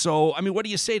win. So, I mean, what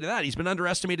do you say to that? He's been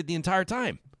underestimated the entire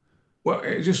time. Well,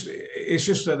 it's just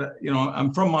that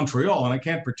I'm from Montreal, and I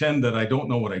can't pretend that I don't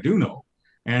know what I do know.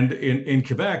 And in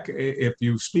Quebec, if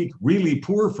you speak really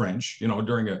poor French,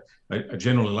 during a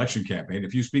general election campaign,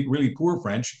 if you speak really poor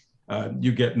French,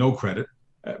 you get no credit.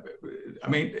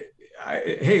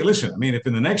 Hey, listen, if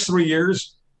in the next 3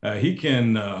 years he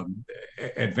can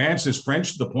advance his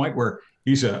French to the point where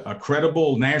he's a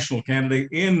credible national candidate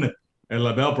in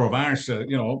La Belle Province,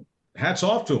 hats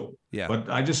off to him. Yeah. But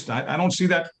I don't see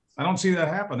that. I don't see that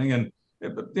happening. And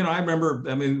I remember,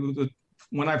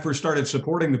 when I first started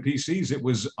supporting the PCs, it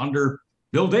was under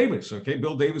Bill Davis. Okay,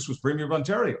 Bill Davis was Premier of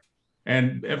Ontario,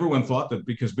 and everyone thought that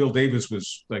because Bill Davis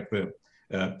was like the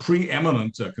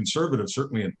preeminent conservative,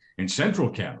 certainly in central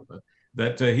Canada,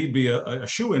 that he'd be a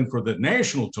shoo-in for the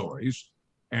national Tories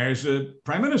as a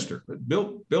prime minister. But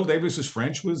Bill Davis's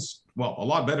French was, well, a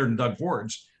lot better than Doug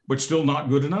Ford's, but still not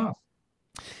good enough.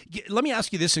 Let me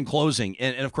ask you this in closing,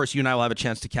 and of course you and I will have a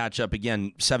chance to catch up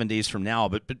again 7 days from now,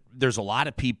 but there's a lot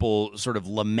of people sort of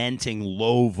lamenting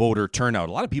low voter turnout.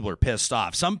 A lot of people are pissed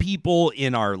off. Some people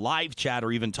in our live chat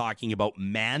are even talking about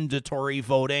mandatory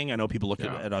voting. I know people look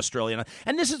at Australia,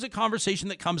 and this is a conversation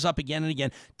that comes up again and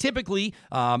again. Typically,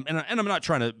 and I'm not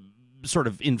trying to sort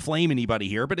of inflame anybody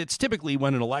here, but it's typically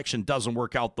when an election doesn't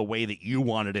work out the way that you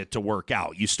wanted it to work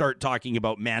out. You start talking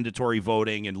about mandatory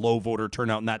voting and low voter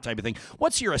turnout and that type of thing.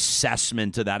 What's your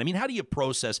assessment of that? I mean, how do you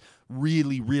process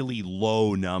really, really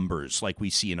low numbers like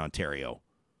we see in Ontario?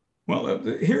 Well,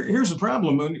 here's the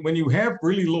problem. When you have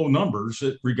really low numbers,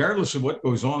 regardless of what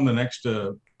goes on the next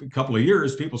couple of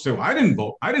years, people say, well, I didn't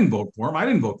vote for him. I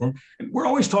didn't vote for him. And we're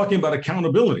always talking about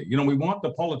accountability. We want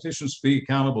the politicians to be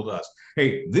accountable to us.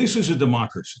 Hey, this is a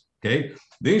democracy, okay?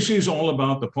 This is all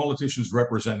about the politicians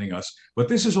representing us, but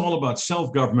this is all about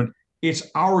self-government. It's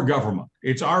our government.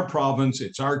 It's our province.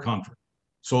 It's our country.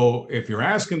 So if you're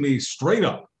asking me straight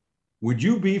up, would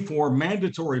you be for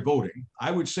mandatory voting?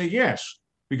 I would say yes,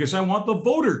 because I want the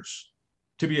voters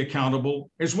to be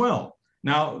accountable as well.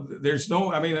 Now,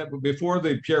 before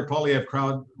the Pierre Poilievre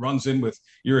crowd runs in with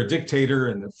 "you're a dictator"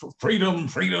 and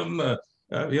freedom,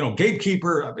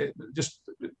 gatekeeper, just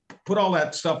put all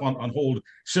that stuff on hold,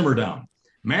 simmer down.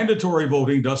 Mandatory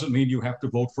voting doesn't mean you have to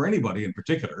vote for anybody in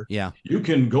particular. Yeah. You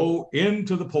can go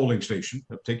into the polling station.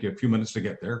 It'll take you a few minutes to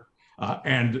get there,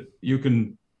 and you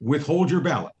can withhold your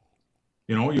ballot.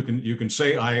 You can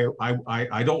say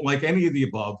I don't like any of the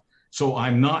above, so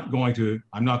I'm not going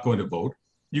to vote.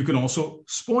 You can also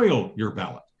spoil your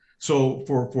ballot. So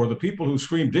for the people who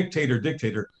scream dictator,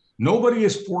 dictator, nobody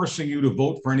is forcing you to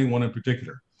vote for anyone in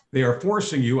particular. They are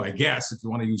forcing you, I guess, if you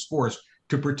want to use force,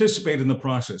 to participate in the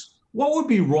process. What would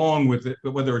be wrong with it,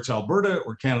 whether it's Alberta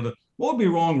or Canada? What would be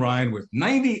wrong, Ryan, with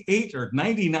 98 or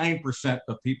 99%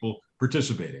 of people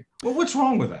participating? Well, what's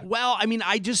wrong with that? Well, I mean,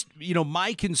 I just,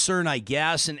 my concern, I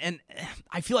guess, and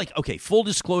I feel like, okay, full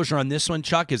disclosure on this one,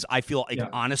 Chuck, is I feel like,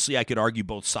 honestly, I could argue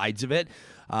both sides of it.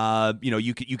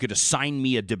 You could assign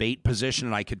me a debate position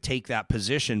and I could take that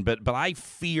position, but I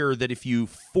fear that if you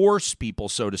force people,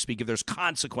 so to speak, if there's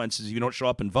consequences if you don't show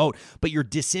up and vote, but you're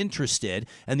disinterested,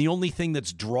 and the only thing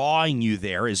that's drawing you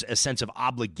there is a sense of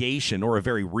obligation or a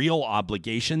very real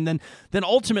obligation, then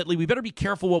ultimately we better be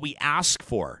careful what we ask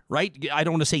for, right? I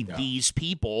don't want to say these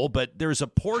people, but there's a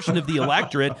portion of the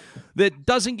electorate that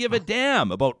doesn't give a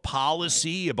damn about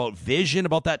policy, about vision,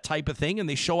 about that type of thing, and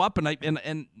they show up, and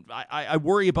I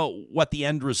worry about what the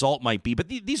end result might be. But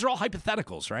these are all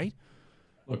hypotheticals, right?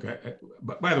 Look,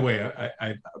 but by the way,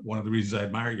 I one of the reasons I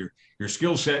admire your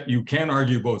skill set, you can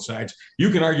argue both sides. You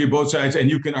can argue both sides, and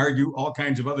you can argue all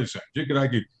kinds of other sides. You could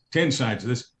argue 10 sides of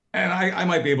this, and I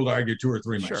might be able to argue 2 or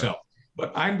 3 myself.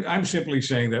 But I'm simply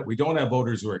saying that we don't have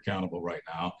voters who are accountable right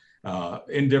now.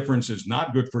 Indifference is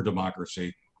not good for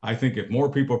democracy. I think if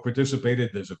more people participated,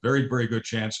 there's a very, very good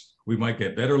chance we might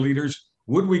get better leaders.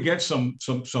 Would we get some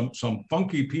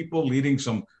funky people leading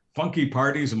some funky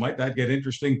parties, and might that get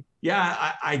interesting?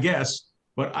 Yeah, I guess.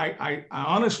 But I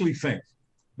honestly think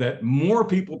that more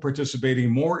people participating,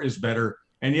 more is better.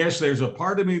 And yes, there's a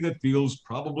part of me that feels,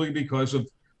 probably because of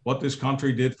what this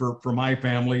country did for my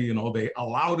family, they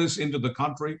allowed us into the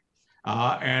country,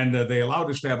 and they allowed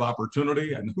us to have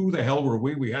opportunity. And who the hell were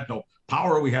we? We had no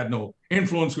power. We had no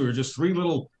influence. We were just 3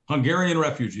 little Hungarian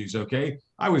refugees. Okay,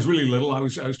 I was really little. I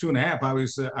was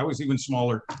 2.5. I was even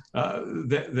smaller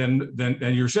than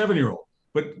your 7-year-old.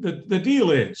 But the deal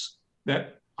is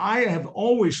that I have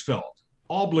always felt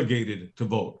obligated to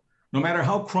vote, no matter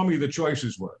how crummy the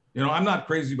choices were. I'm not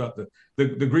crazy about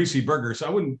the greasy burger, so I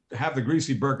wouldn't have the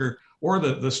greasy burger or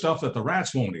the stuff that the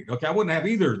rats won't eat. Okay, I wouldn't have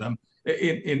either of them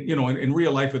in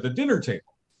real life at the dinner table.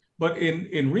 But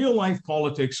in real life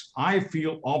politics, I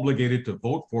feel obligated to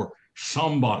vote for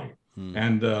somebody.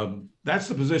 And that's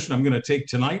the position I'm going to take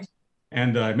tonight.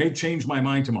 And I may change my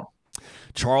mind tomorrow.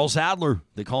 Charles Adler,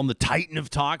 they call him the Titan of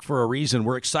Talk for a reason.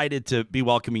 We're excited to be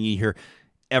welcoming you here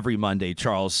every Monday.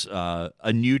 Charles,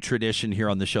 a new tradition here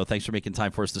on the show. Thanks for making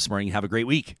time for us this morning. Have a great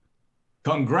week.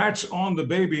 Congrats on the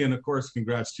baby. And of course,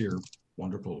 congrats to your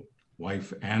wonderful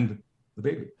wife and the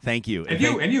baby. Thank you.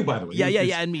 And you, by the way. Yeah,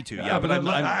 and me too. Yeah, but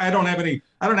I don't have any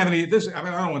this. I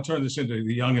don't want to turn this into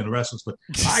the young and the restless, but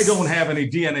I don't have any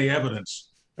DNA evidence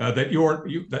that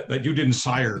you didn't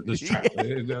sire this child.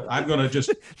 I'm going to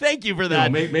just thank you for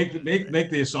that. Make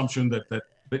the assumption that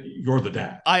you're the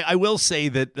dad. I will say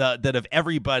that of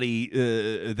everybody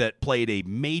that played a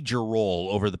major role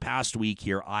over the past week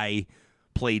here, I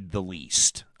played the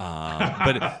least.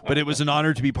 But it was an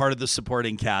honor to be part of the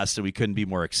supporting cast, and we couldn't be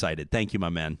more excited. Thank you, my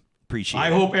man. Appreciate it.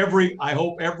 I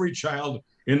hope every child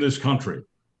in this country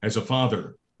as a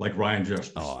father like Ryan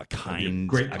Jesperson. Oh, a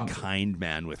kind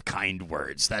man with kind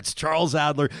words. That's Charles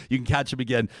Adler. You can catch him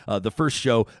again the first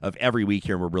show of every week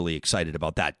here, and we're really excited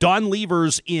about that. Don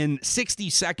Levers in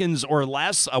 60 seconds or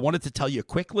less. I wanted to tell you a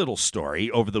quick little story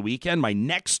over the weekend. My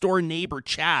next-door neighbor,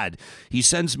 Chad, he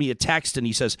sends me a text, and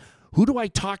he says, "Who do I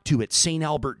talk to at St.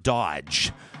 Albert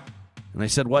Dodge?" And I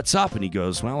said, "What's up?" And he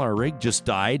goes, "Well, our rig just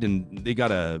died, and they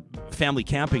got a family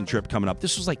camping trip coming up."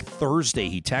 This was like Thursday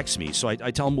he texts me. So I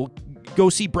tell him, "Well, go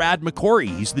see Brad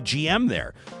McCory. He's the GM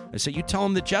there." I said, "You tell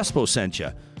him that Jespo sent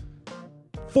you."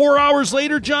 4 hours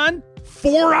later, John,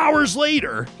 4 hours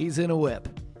later, He's in a whip.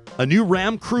 a new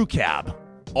Ram crew cab,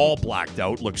 all blacked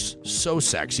out, looks so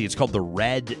sexy. It's called the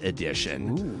Red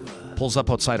Edition. Ooh. Pulls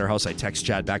up outside our house. I text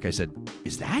Chad back. I said,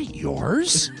 "Is that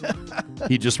yours?"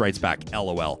 He just writes back,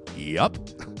 "LOL. Yep."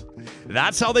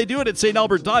 That's how they do it at St.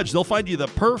 Albert Dodge. They'll find you the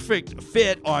perfect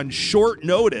fit on short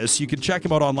notice. You can check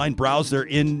them out online, browse their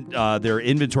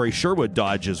inventory. Sherwood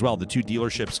Dodge as well. The two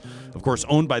dealerships, of course,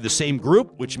 owned by the same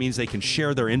group, which means they can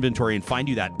share their inventory and find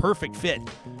you that perfect fit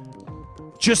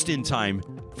just in time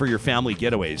for your family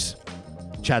getaways.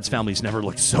 Chad's family's never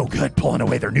looked so good pulling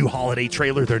away their new holiday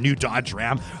trailer, their new Dodge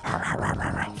Ram.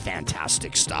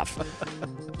 Fantastic stuff.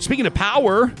 Speaking of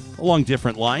power, along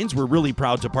different lines, we're really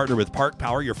proud to partner with Park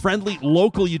Power, your friendly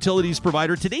local utilities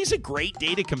provider. Today's a great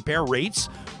day to compare rates.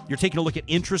 You're taking a look at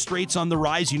interest rates on the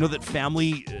rise. You know that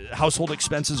family household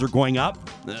expenses are going up,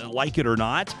 like it or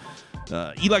not.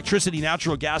 Electricity,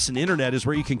 natural gas, and internet is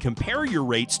where you can compare your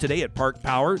rates today at Park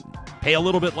Power. Pay a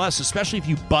little bit less, especially if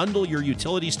you bundle your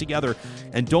utilities together.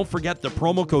 And don't forget the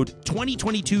promo code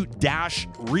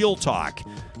 2022-REAL-TALK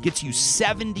gets you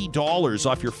 $70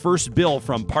 off your first bill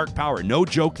from Park Power. No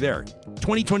joke there.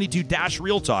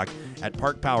 2022-REAL-TALK at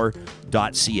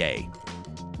parkpower.ca.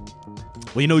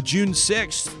 Well, you know, June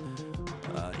 6th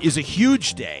is a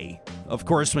huge day, of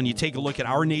course, when you take a look at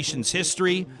our nation's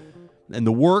history and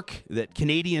the work that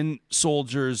Canadian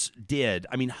soldiers did.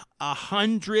 I mean,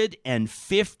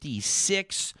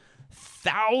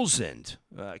 156,000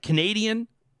 Canadian,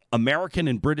 American,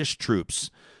 and British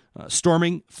troops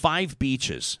storming 5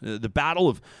 beaches. The Battle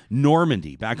of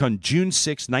Normandy back on June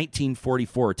 6,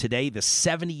 1944. Today, the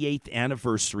 78th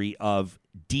anniversary of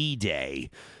D-Day.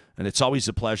 And it's always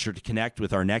a pleasure to connect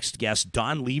with our next guest.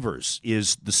 Don Levers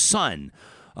is the son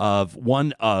of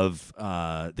one of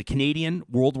the Canadian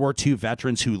World War II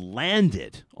veterans who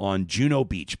landed on Juno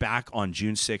Beach back on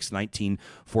June 6,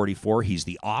 1944. He's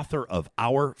the author of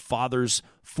Our Father's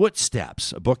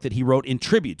Footsteps, a book that he wrote in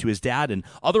tribute to his dad and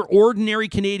other ordinary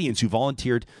Canadians who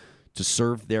volunteered to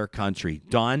serve their country.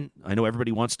 Don, I know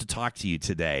everybody wants to talk to you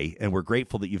today, and we're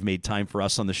grateful that you've made time for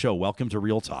us on the show. Welcome to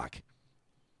Real Talk.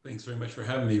 Thanks very much for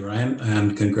having me, Ryan,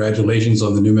 and congratulations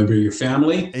on the new member of your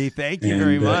family. Hey, thank you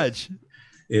very much.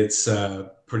 It's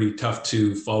pretty tough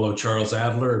to follow Charles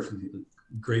Adler.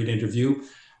 Great interview.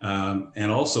 And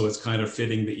also, it's kind of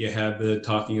fitting that you had the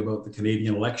talking about the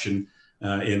Canadian election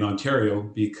in Ontario,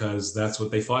 because that's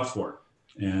what they fought for.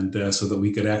 And so that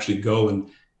we could actually go and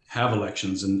have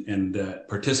elections and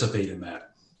participate in that.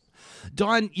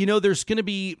 Don, you know, there's going to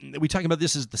be, we talking about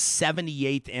this is the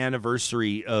 78th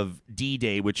anniversary of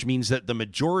D-Day, which means that the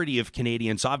majority of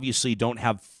Canadians obviously don't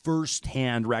have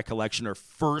firsthand recollection or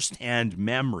firsthand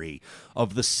memory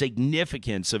of the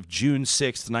significance of June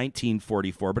 6th,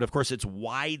 1944. But of course, it's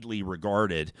widely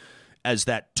regarded as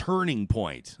that turning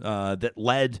point that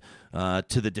led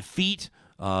to the defeat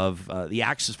of the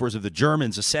Axis force of the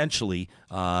Germans, essentially,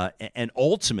 and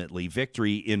ultimately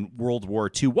victory in World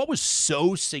War II. What was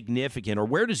so significant, or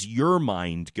where does your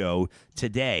mind go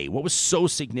today? What was so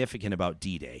significant about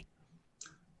D-Day?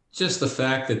 Just the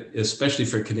fact that, especially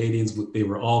for Canadians, they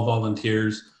were all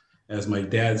volunteers. As my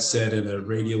dad said in a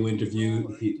radio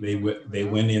interview, they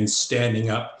went in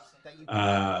standing up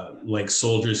like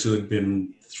soldiers who had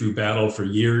been through battle for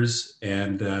years,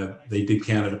 and they did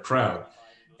Canada proud.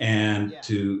 And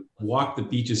to walk the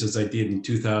beaches as I did in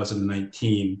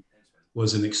 2019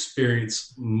 was an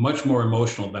experience much more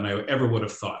emotional than I ever would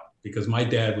have thought, because my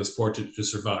dad was fortunate to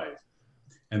survive.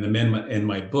 And the men in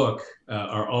my book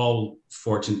are all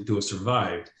fortunate to have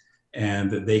survived, and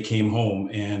that they came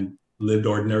home and lived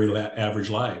ordinary,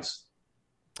 average lives.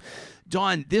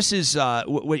 Don, this is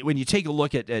when you take a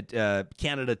look at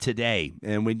Canada today,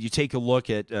 and when you take a look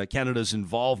at Canada's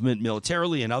involvement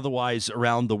militarily and otherwise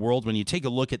around the world, when you take a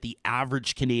look at the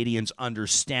average Canadian's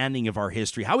understanding of our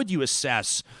history, how would you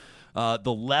assess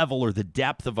the level or the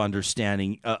depth of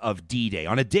understanding of D-Day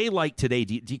on a day like today?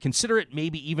 Do you consider it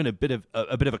maybe even a bit of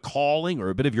a calling or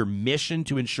a bit of your mission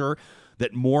to ensure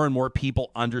that more and more people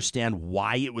understand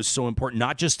why it was so important,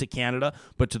 not just to Canada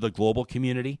but to the global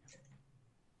community?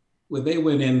 when they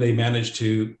went in, they managed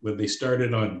to, when they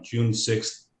started on June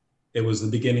 6th, it was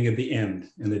the beginning of the end,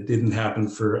 and it didn't happen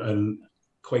for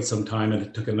quite some time, and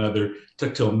it took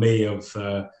till May of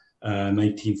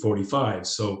 1945.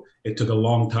 So it took a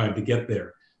long time to get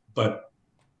there. But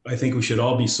I think we should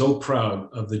all be so proud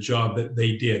of the job that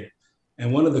they did.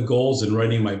 And one of the goals in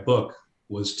writing my book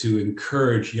was to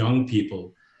encourage young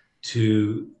people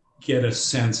to get a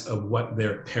sense of what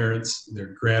their parents,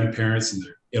 their grandparents, and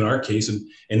in our case,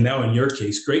 and now in your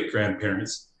case,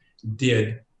 great-grandparents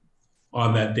did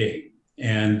on that day.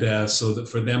 And so that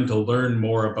for them to learn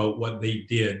more about what they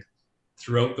did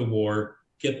throughout the war,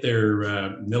 get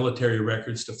their military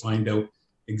records to find out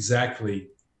exactly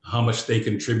how much they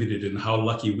contributed and how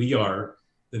lucky we are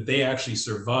that they actually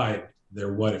survived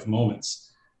their what if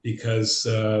moments. Because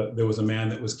there was a man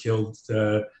that was killed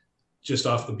just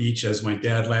off the beach as my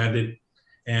dad landed,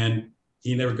 and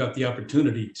he never got the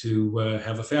opportunity to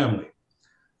have a family.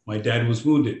 My dad was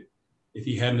wounded. If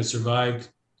he hadn't survived,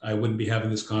 I wouldn't be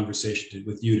having this conversation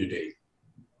with you today.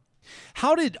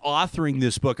 How did authoring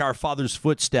this book, Our Father's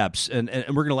Footsteps, and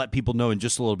we're going to let people know in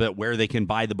just a little bit where they can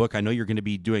buy the book. I know you're going to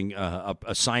be doing a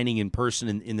signing in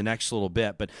person in the next little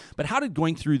bit, but how did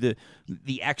going through the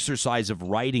exercise of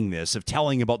writing this, of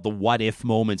telling about the what-if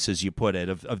moments, as you put it,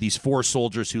 of these four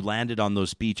soldiers who landed on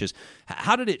those beaches,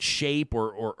 how did it shape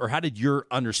or how did your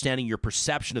understanding, your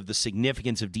perception of the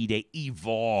significance of D-Day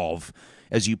evolve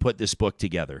as you put this book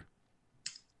together?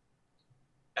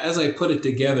 As I put it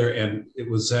together, and it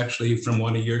was actually from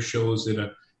one of your shows in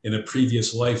a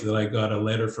previous life that I got a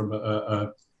letter from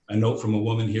a note from a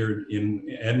woman here in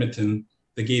Edmonton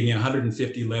that gave me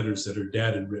 150 letters that her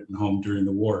dad had written home during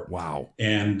the war. Wow.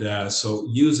 And so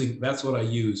that's what I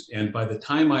used. And by the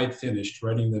time I'd finished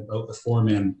writing about the four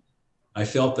men, I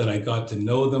felt that I got to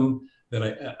know them,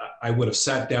 that I would have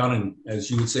sat down and, as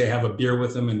you would say, have a beer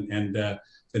with them and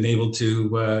been able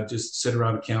to just sit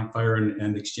around a campfire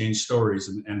and exchange stories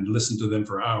and listen to them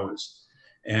for hours.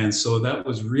 And so that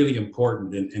was really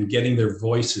important in getting their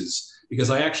voices, because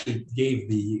I actually gave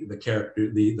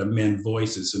the men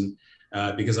voices, and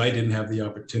because I didn't have the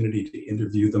opportunity to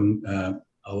interview them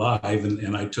alive,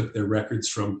 and I took their records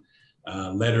from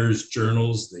letters,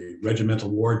 journals, the regimental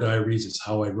war diaries is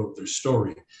how I wrote their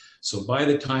story. So by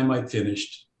the time I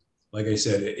finished, like I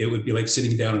said, it would be like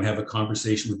sitting down and have a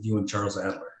conversation with you and Charles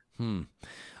Adler.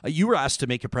 You were asked to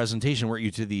make a presentation, weren't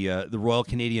you, to the Royal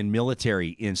Canadian Military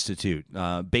Institute,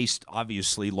 based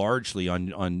obviously largely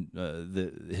on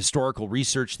the historical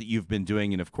research that you've been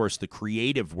doing, and of course the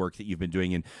creative work that you've been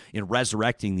doing in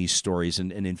resurrecting these stories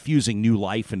and infusing new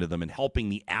life into them and helping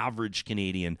the average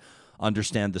Canadian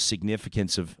understand the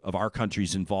significance of our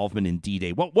country's involvement in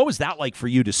D-Day. What was that like for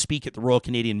you to speak at the Royal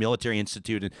Canadian Military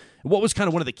Institute, and what was kind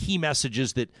of one of the key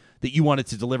messages that you wanted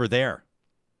to deliver there?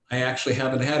 I actually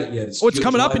haven't had it yet. It's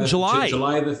coming up in July.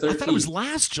 July the 13th. I thought it was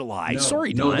last July. No,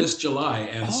 Sorry, Don. No, this July.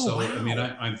 And wow. I mean,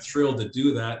 I'm thrilled to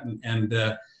do that. And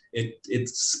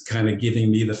it's kind of giving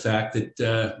me the fact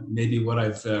that maybe what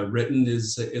I've written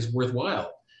is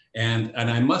worthwhile. And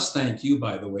I must thank you,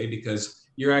 by the way, because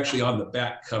you're actually on the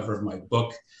back cover of my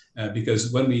book.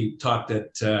 Because when we talked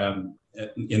in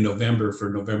November, for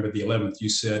November the 11th, you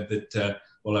said that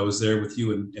while I was there with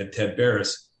you and Ted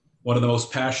Barris, one of the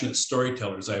most passionate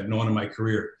storytellers I've known in my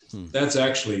career. That's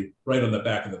actually right on the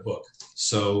back of the book.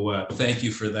 So thank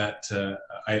you for that.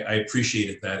 I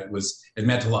appreciated that. It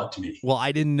meant a lot to me. Well,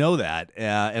 I didn't know that,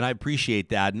 and I appreciate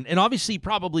that. And obviously,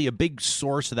 probably a big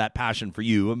source of that passion for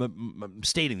you, I'm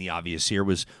stating the obvious here,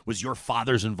 was your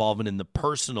father's involvement in the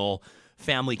personal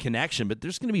family connection. But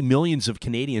there's going to be millions of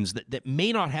Canadians that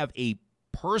may not have a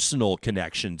personal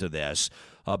connection to this,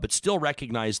 but still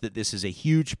recognize that this is a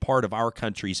huge part of our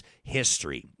country's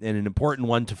history and an important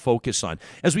one to focus on.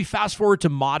 As we fast forward to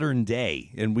modern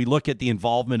day and we look at the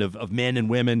involvement of men and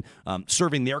women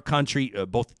serving their country,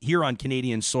 both here on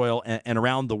Canadian soil and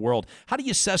around the world, how do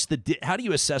you assess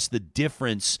the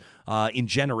difference in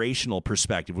generational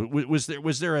perspective?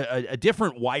 Was there a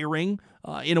different wiring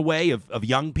in a way of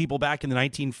young people back in the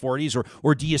 1940s,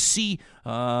 or do you see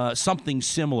something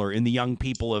similar in the young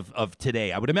people of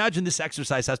today? I would imagine this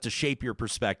exercise has to shape your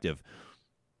perspective.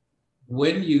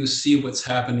 When you see what's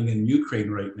happening in Ukraine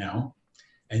right now,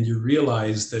 and you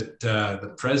realize that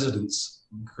the president's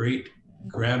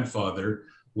great-grandfather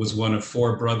was one of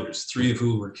four brothers, three of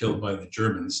who were killed by the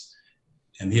Germans,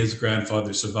 and his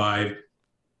grandfather survived.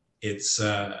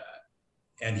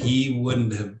 And he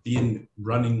wouldn't have been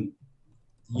running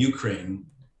Ukraine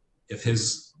if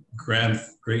his grandfather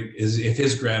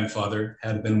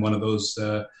had been one of those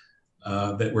that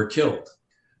were killed.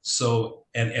 So,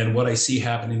 and what I see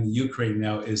happening in Ukraine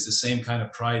now is the same kind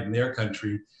of pride in their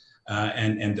country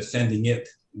and defending it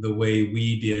the way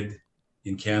we did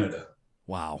in Canada.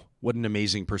 Wow, what an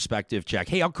amazing perspective, Jack.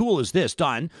 Hey, how cool is this,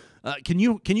 Don? Can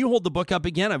you hold the book up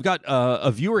again? I've got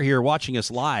a viewer here watching us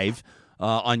live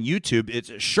on YouTube.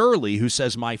 It's Shirley who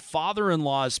says, my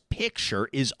father-in-law's picture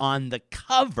is on the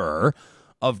cover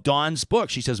of Don's book.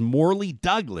 She says, Morley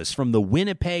Douglas from the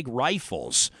Winnipeg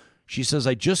Rifles. She says,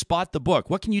 I just bought the book.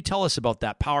 What can you tell us about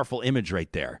that powerful image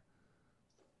right there?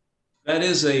 That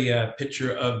is a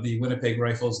picture of the Winnipeg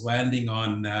Rifles landing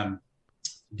on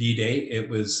D-Day. It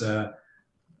was, I've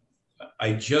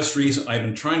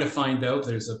been trying to find out,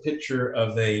 there's a picture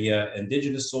of a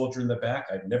Indigenous soldier in the back.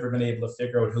 I've never been able to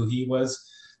figure out who he was.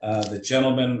 The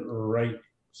gentleman right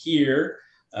here,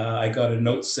 I got a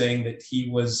note saying that he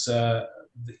was, I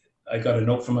got a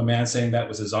note from a man saying that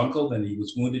was his uncle, and he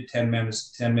was wounded 10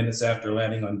 minutes after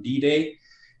landing on D-Day.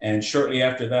 And shortly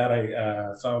after that,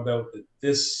 I found out that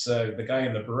the guy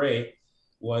in the beret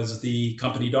was the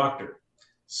company doctor.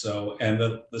 So, and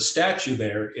the statue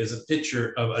there is a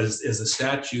picture of, is a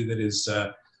statue that is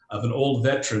of an old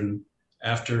veteran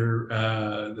after,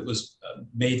 that was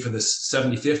made for the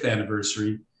 75th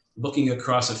anniversary, looking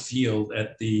across a field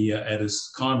at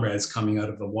his comrades coming out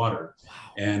of the water. Wow.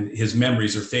 And his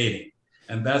memories are fading.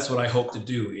 And that's what I hope to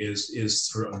do is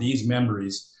for these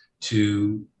memories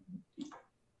to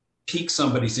pique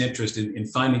somebody's interest in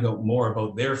finding out more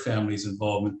about their family's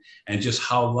involvement and just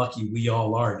how lucky we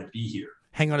all are to be here.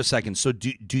 Hang on a second. So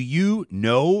do you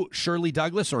know Shirley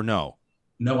Douglas or no?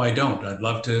 No, I don't. I'd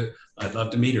love to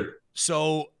meet her.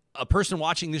 So a person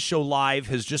watching this show live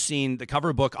has just seen the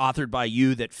cover book authored by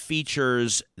you that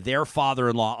features their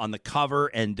father-in-law on the cover,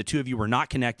 and the two of you were not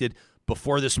connected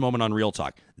before this moment on Real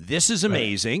Talk. This is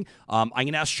amazing. Right. I'm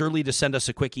going to ask Shirley to send us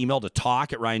a quick email to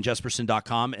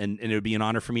talk@ryanjesperson.com, and it would be an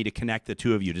honor for me to connect the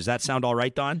two of you. Does that sound all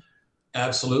right, Don?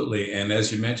 Absolutely. And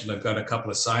as you mentioned, I've got a couple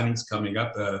of signings coming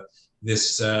up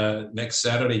this next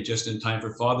Saturday, just in time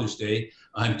for Father's Day.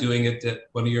 I'm doing it at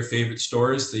one of your favorite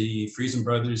stores, the Friesen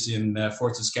Brothers in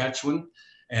Fort Saskatchewan.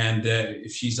 And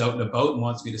if she's out and about and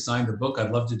wants me to sign the book,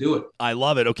 I'd love to do it. I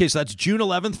love it. Okay, so that's June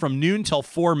 11th from noon till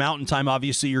 4 Mountain Time.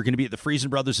 Obviously, you're going to be at the Friesen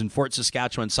Brothers in Fort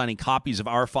Saskatchewan signing copies of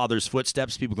Our Father's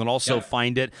Footsteps. People can also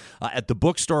find it at the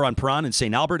bookstore on Perron in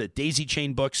St. Albert, at Daisy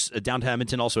Chain Books downtown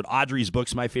Edmonton, also at Audrey's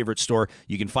Books, my favorite store.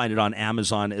 You can find it on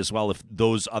Amazon as well if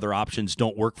those other options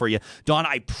don't work for you. Don,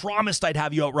 I promised I'd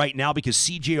have you out right now because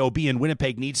CJOB in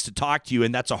Winnipeg needs to talk to you,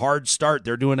 and that's a hard start.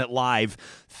 They're doing it live.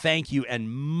 Thank you,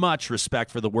 and much respect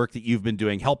for the work that you've been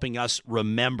doing, helping us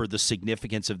remember the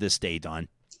significance of this day, Don.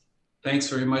 Thanks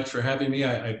very much for having me.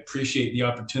 I appreciate the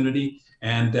opportunity.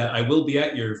 And I will be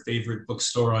at your favorite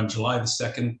bookstore on July the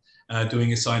 2nd,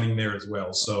 doing a signing there as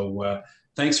well. So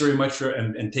thanks very much for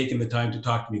and taking the time to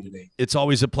talk to me today. It's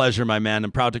always a pleasure, my man.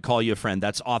 I'm proud to call you a friend.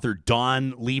 That's author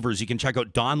Don Levers. You can check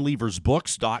out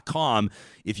donleversbooks.com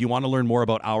if you want to learn more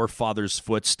about Our Father's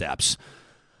Footsteps.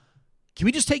 Can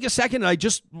we just take a second? I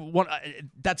just want,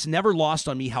 that's never lost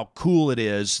on me how cool it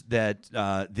is that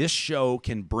this show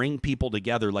can bring people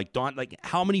together. Like Don, like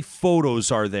how many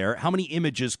photos are there? How many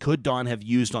images could Don have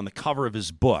used on the cover of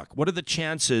his book? What are the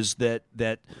chances that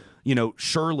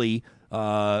Shirley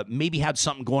maybe had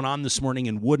something going on this morning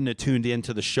and wouldn't have tuned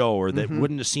into the show, or that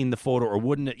wouldn't have seen the photo, or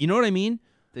wouldn't have, you know what I mean?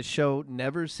 The show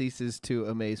never ceases to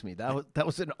amaze me. That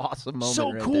was an awesome moment.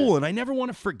 So right cool, there. and I never want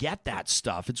to forget that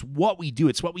stuff. It's what we do.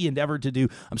 It's what we endeavor to do.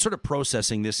 I'm sort of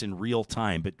processing this in real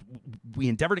time, but we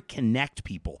endeavor to connect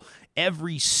people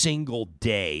every single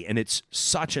day, and it's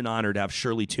such an honor to have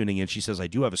Shirley tuning in. She says, I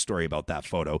do have a story about that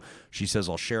photo. She says,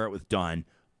 I'll share it with Don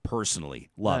personally.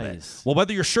 Love it. Well,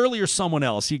 whether you're Shirley or someone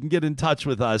else, you can get in touch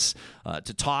with us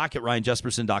to talk at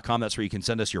ryanjesperson.com. That's where you can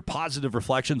send us your positive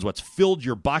reflections, what's filled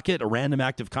your bucket, a random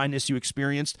act of kindness you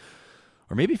experienced,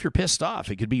 or maybe if you're pissed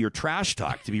off, it could be your trash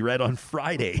talk to be read on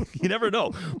Friday. You never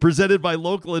know. Presented by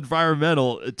Local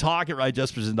Environmental. Talk at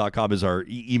ryanjesperson.com is our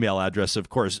email address, of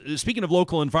course. Speaking of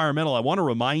Local Environmental, I want to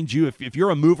remind you, if you're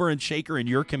a mover and shaker in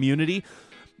your community,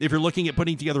 if you're looking at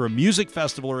putting together a music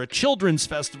festival or a children's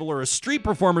festival or a street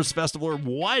performers festival or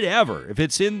whatever, if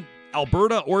it's in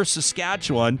Alberta or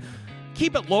Saskatchewan,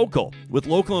 keep it local with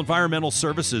Local Environmental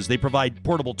Services. They provide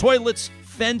portable toilets,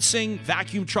 fencing,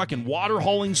 vacuum truck and water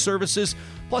hauling services.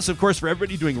 Plus, of course, for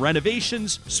everybody doing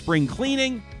renovations, spring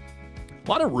cleaning, a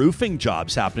lot of roofing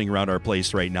jobs happening around our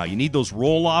place right now. You need those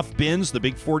roll-off bins, the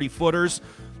big 40-footers,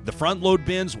 the front-load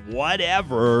bins,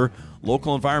 whatever.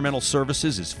 Local Environmental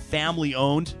Services is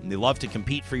family-owned, and they love to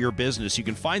compete for your business. You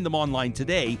can find them online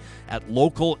today at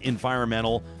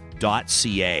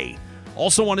localenvironmental.ca.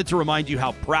 Also wanted to remind you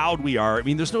how proud we are. I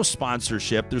mean, there's no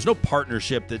sponsorship, there's no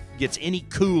partnership that gets any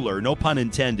cooler, no pun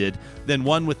intended, than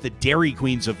one with the Dairy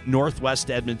Queens of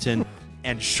Northwest Edmonton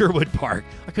and Sherwood Park.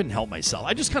 I couldn't help myself.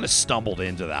 I just kind of stumbled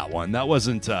into that one. That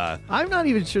wasn't... I'm not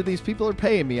even sure these people are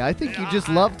paying me. I think you just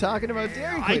love talking about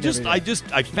Dairy Queen.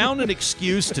 I found an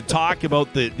excuse to talk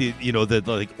about the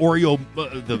like Oreo,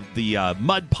 the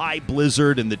mud pie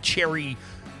blizzard and the cherry...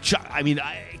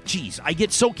 Geez, I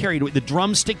get so carried away. The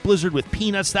drumstick blizzard with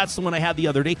peanuts, that's the one I had the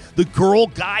other day. The Girl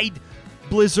Guide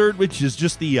blizzard, which is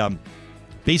just the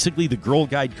basically the Girl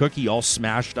Guide cookie all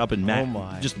smashed up and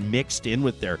just mixed in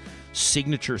with their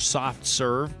signature soft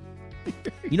serve.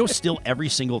 Still every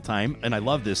single time, and I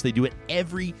love this, they do it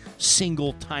every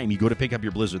single time you go to pick up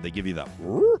your blizzard. They give you the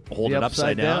hold it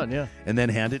upside down, and then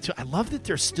hand it to. I love that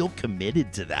they're still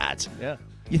committed to that. Yeah.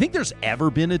 You think there's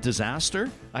ever been a disaster?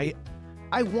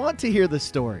 I want to hear the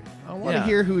story. I want to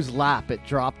hear whose lap it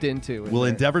dropped into. We'll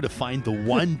endeavor to find the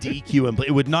one DQ, and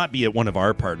it would not be at one of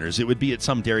our partners. It would be at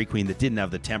some Dairy Queen that didn't have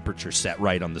the temperature set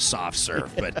right on the soft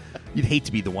serve. But you'd hate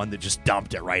to be the one that just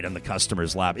dumped it right on the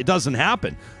customer's lap. It doesn't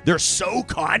happen. They're so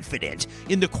confident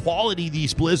in the quality of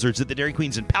these blizzards at the Dairy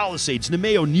Queens in Palisades,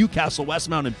 Nemeo, Newcastle,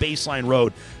 Westmount, and Baseline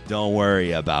Road. Don't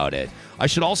worry about it. I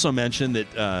should also mention that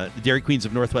the Dairy Queens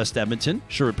of Northwest Edmonton,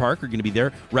 Sherwood Park, are going to be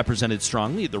there, represented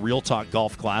strongly at the Real Talk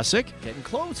Golf Classic. Getting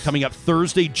close. Coming up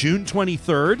Thursday, June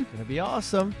 23rd. Going to be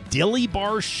awesome. Dilly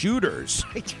Bar Shooters.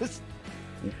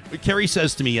 Carrie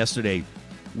says to me yesterday,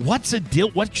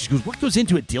 she goes, what goes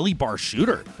into a Dilly Bar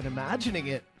Shooter? I've been imagining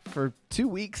it for 2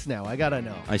 weeks now. I got to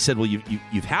know. I said, well,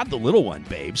 you've had the little one,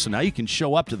 babe, so now you can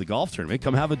show up to the golf tournament.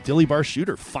 Come have a Dilly Bar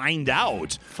Shooter. Find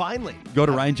out. Finally. Go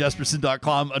to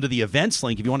RyanJesperson.com under the events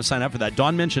link if you want to sign up for that.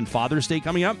 Dawn mentioned Father's Day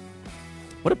coming up.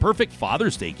 What a perfect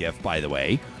Father's Day gift, by the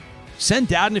way. Send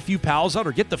dad and a few pals out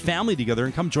or get the family together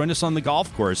and come join us on the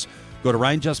golf course. Go to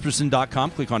RyanJesperson.com,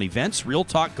 click on Events, Real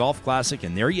Talk Golf Classic,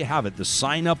 and there you have it, the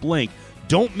sign-up link.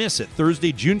 Don't miss it.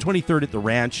 Thursday, June 23rd at the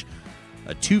Ranch,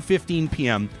 a 2:15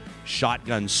 p.m.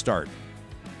 shotgun start.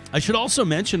 I should also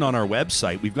mention on our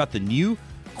website, we've got the new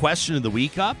question of the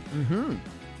week up, and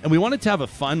we wanted to have a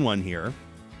fun one here.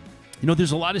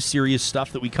 There's a lot of serious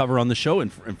stuff that we cover on the show,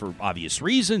 and for obvious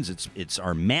reasons, it's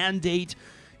our mandate.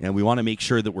 And we want to make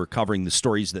sure that we're covering the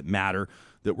stories that matter,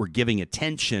 that we're giving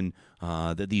attention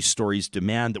that these stories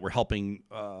demand, that we're helping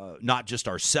not just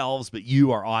ourselves, but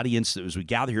you, our audience, as we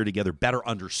gather here together, better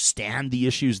understand the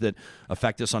issues that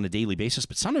affect us on a daily basis.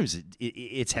 But sometimes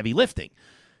it's heavy lifting.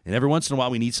 And every once in a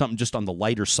while, we need something just on the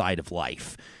lighter side of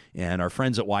life. And our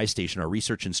friends at Y Station, our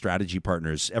research and strategy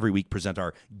partners, every week present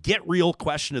our Get Real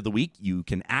question of the week. You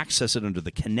can access it under the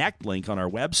Connect link on our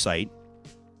website.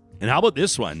 And how about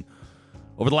this one?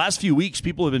 Over the last few weeks,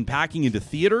 people have been packing into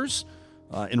theaters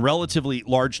in relatively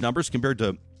large numbers compared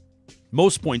to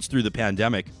most points through the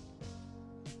pandemic.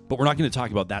 But we're not going to talk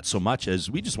about that so much,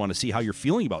 as we just want to see how you're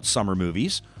feeling about summer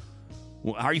movies.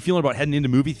 How are you feeling about heading into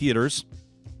movie theaters?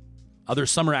 Other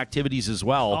summer activities as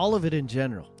well. All of it in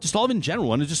general. Just all of it in general. I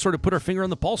want to just sort of put our finger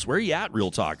on the pulse. Where are you at, Real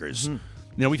Talkers?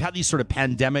 We've had these sort of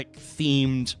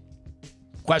pandemic-themed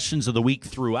questions of the week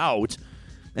throughout,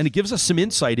 and it gives us some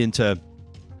insight into,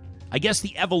 I guess,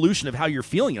 the evolution of how you're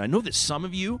feeling. And I know that some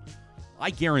of you, I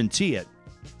guarantee it,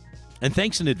 and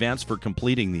thanks in advance for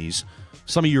completing these.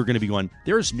 Some of you are going to be going,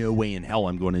 there's no way in hell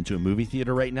I'm going into a movie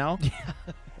theater right now. Yeah.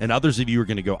 And others of you are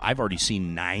going to go, I've already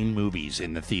seen 9 movies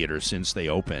in the theater since they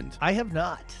opened. I have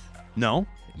not. No?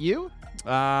 You?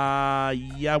 Yeah,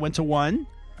 I went to one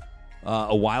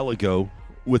a while ago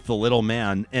with the little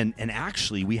man. And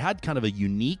actually, we had kind of a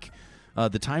unique...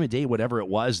 the time of day, whatever it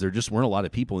was, there just weren't a lot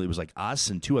of people. It was like us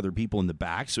and 2 other people in the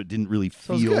back, so it didn't really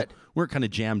feel... We're kind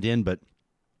of jammed in, but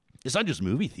it's not just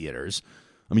movie theaters.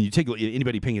 I mean, you take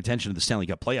anybody paying attention to the Stanley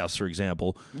Cup playoffs, for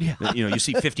example. Yeah. You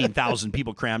see 15,000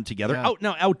 people crammed together. Yeah.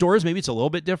 Now, outdoors, maybe it's a little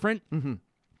bit different. Mm-hmm.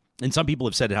 And some people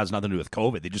have said it has nothing to do with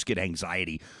COVID. They just get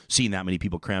anxiety seeing that many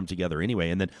people crammed together anyway.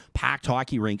 And then packed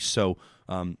hockey rinks. So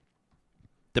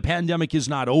the pandemic is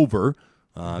not over.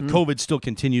 COVID still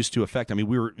continues to affect. I mean,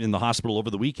 we were in the hospital over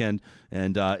the weekend,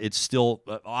 and it's still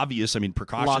obvious. I mean,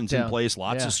 precautions in place,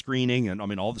 lots of screening, and I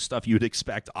mean, all the stuff you would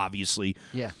expect, obviously,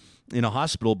 in a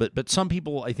hospital. But some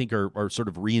people, I think, are sort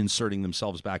of reinserting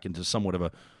themselves back into somewhat of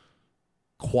a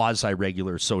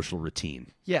quasi-regular social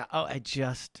routine. Yeah. Oh, I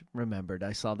just remembered.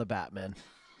 I saw the Batman.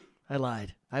 I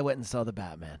lied. I went and saw the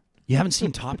Batman. You haven't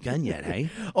seen Top Gun yet, hey?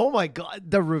 Oh my God,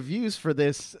 the reviews for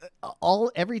this,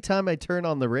 every time I turn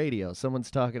on the radio,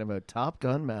 someone's talking about Top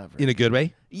Gun Maverick. In a good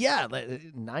way? Yeah,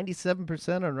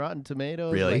 97% on Rotten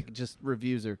Tomatoes. Really? Just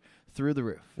reviews are through the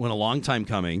roof. Went a long time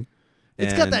coming.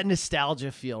 It's got that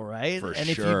nostalgia feel, right? For and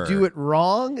sure. if you do it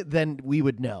wrong, then we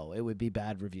would know. It would be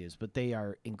bad reviews, but they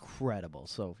are incredible.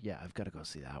 So, yeah, I've got to go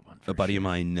see that one. A buddy of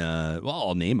mine,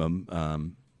 I'll name him.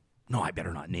 No, I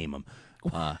better not name him.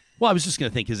 Well, I was just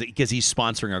going to think because he's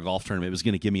sponsoring our golf tournament, it was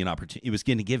going to give me an opportunity. It was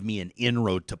going to give me an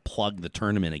inroad to plug the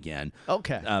tournament again.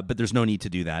 Okay. But there's no need to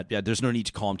do that. Yeah, there's no need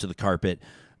to call him to the carpet,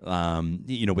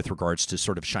 with regards to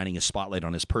sort of shining a spotlight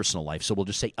on his personal life. So we'll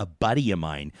just say a buddy of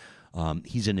mine.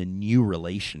 He's in a new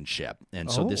relationship,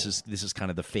 and so this is kind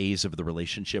of the phase of the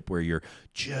relationship where you're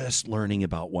just learning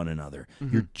about one another.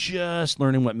 Mm-hmm. You're just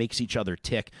learning what makes each other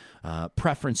tick,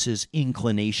 preferences,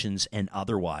 inclinations, and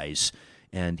otherwise.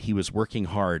 And he was working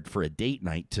hard for a date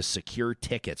night to secure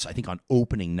tickets. I think on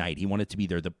opening night, he wanted to be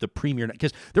there the premiere night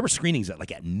because there were screenings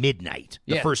at midnight,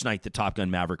 the first night that Top Gun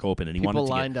Maverick opened, and he wanted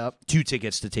to get 2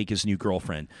 tickets to take his new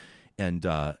girlfriend, and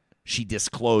she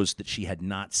disclosed that she had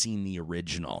not seen the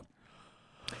original.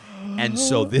 And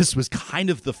so this was kind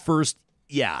of the first,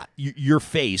 your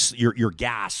face, your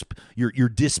gasp, your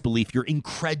disbelief, your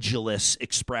incredulous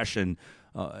expression.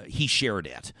 He shared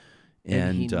it,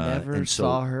 and he never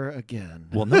saw her again.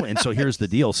 Well, no, and so here's the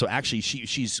deal. So actually,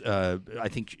 she's I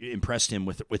think impressed him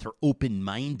with her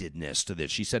open-mindedness to this.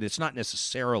 She said it's not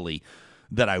necessarily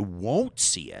that I won't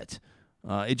see it.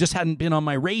 It just hadn't been on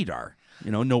my radar.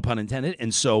 No pun intended.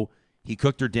 And so he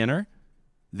cooked her dinner.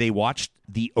 They watched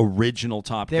the original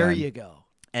Top Gun. There you go.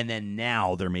 And then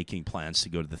now they're making plans to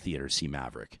go to the theater to see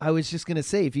Maverick. I was just going to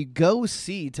say, if you go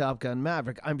see Top Gun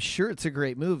Maverick, I'm sure it's a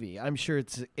great movie. I'm sure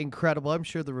it's incredible. I'm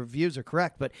sure the reviews are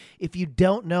correct. But if you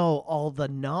don't know all the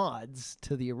nods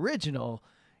to the original,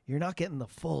 you're not getting the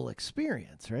full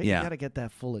experience, right? Yeah. You got to get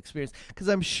that full experience. Because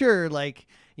I'm sure,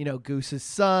 Goose's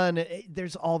son,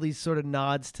 there's all these sort of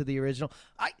nods to the original.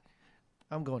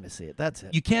 I'm going to see it. That's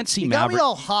it. You can't see Maverick. Maverick. Got me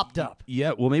all hopped up.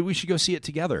 Yeah, well, maybe we should go see it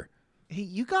together. Hey,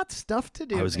 you got stuff to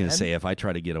do. I was going to say, if I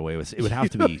try to get away with it would have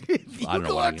to be. If I don't you know.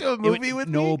 go out to a movie with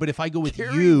me? No, but if I go with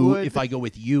Terry you, would.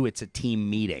 it's a team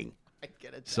meeting. I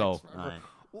get a text So, from her.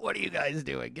 What are you guys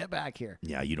doing? Get back here.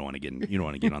 Yeah, you don't want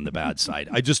to get on the bad side.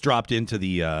 I just dropped into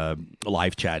the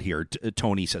live chat here.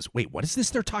 Tony says, "Wait, what is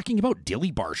this they're talking about?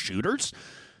 Dilly bar shooters?"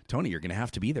 Tony, you're going to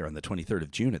have to be there on the 23rd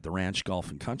of June at the Ranch Golf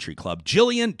and Country Club.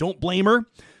 Jillian, don't blame her.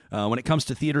 When it comes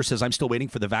to theater, says, I'm still waiting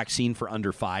for the vaccine for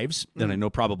under 5s. And I know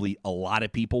probably a lot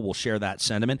of people will share that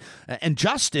sentiment. And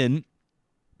Justin,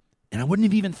 and I wouldn't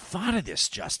have even thought of this,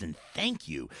 Justin. Thank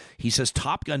you. He says,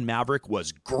 Top Gun Maverick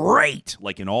was great,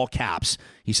 like in all caps.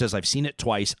 He says, I've seen it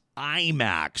twice.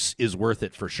 IMAX is worth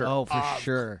it for sure. Oh, for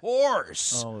sure. Of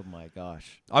course. Oh, my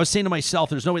gosh. I was saying to myself,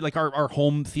 there's no way, our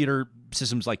home theater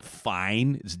system's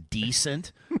fine. It's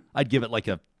decent. I'd give it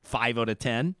a 5 out of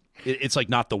 10. It's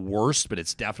not the worst, but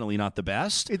it's definitely not the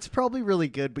best. It's probably really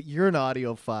good, but you're an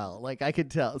audiophile. I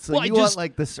could tell. So you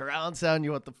want the surround sound,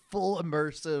 you want the full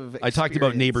immersive experience. I talked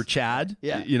about neighbor Chad,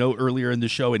 yeah. Earlier in the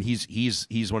show, and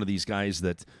he's one of these guys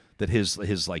that his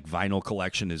vinyl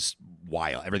collection is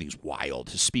wild. Everything's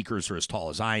wild. His speakers are as tall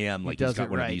as I am. He's got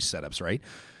one of these setups, right?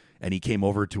 And he came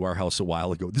over to our house a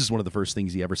while ago. This is one of the first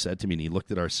things he ever said to me, and he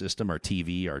looked at our system, our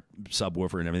TV, our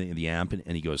subwoofer, and everything, the amp,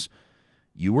 and he goes,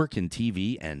 you work in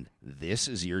TV, and this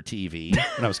is your TV?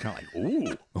 And I was kind of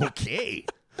ooh,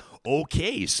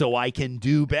 okay, so I can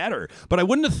do better. But I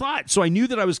wouldn't have thought. So I knew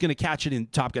that I was going to catch it in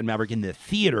Top Gun Maverick in the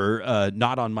theater,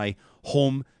 not on my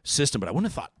home system. But I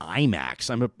wouldn't have thought IMAX.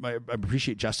 I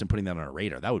appreciate Justin putting that on our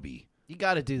radar. That would be You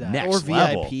got to do that. Next or VIP.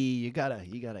 level. You gotta,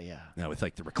 yeah. Yeah, with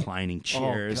like the reclining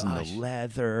chairs and the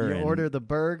leather. You and... order the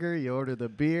burger, you order the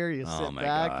beer, you sit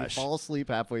back, gosh. you fall asleep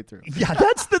halfway through. Yeah,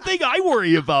 that's the thing I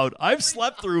worry about. I've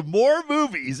slept through more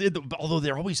movies, although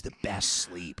they're always the best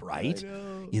sleep, right?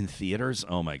 In theaters.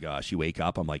 Oh my gosh, you wake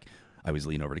up. I'm like, I was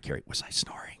leaning over to Carrie. Was I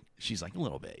snoring? She's like, a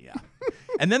little bit, yeah.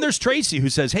 And then there's Tracy who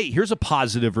says, hey, here's a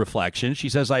positive reflection. She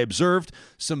says, I observed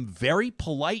some very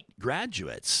polite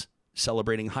graduates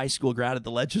celebrating high school grad at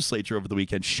the legislature over the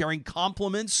weekend, sharing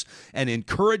compliments and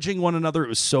encouraging one another. It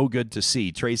was so good to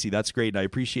see. Tracy, that's great, and I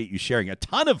appreciate you sharing a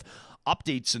ton of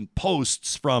updates and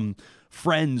posts from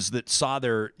friends that saw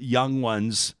their young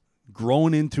ones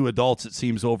grown into adults, it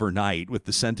seems, overnight with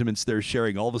the sentiments they're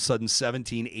sharing. All of a sudden,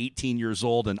 17, 18 years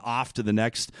old and off to the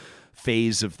next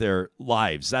phase of their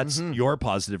lives. That's your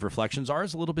positive reflections.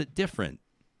 Ours a little bit different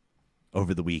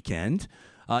over the weekend.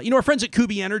 Our friends at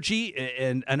Kubi Energy,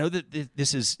 and I know that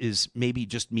this is maybe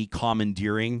just me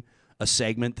commandeering a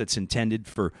segment that's intended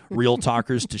for real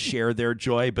talkers to share their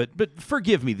joy, but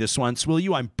forgive me this once, will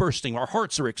you? I'm bursting. Our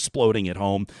hearts are exploding at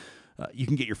home. You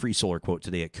can get your free solar quote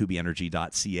today at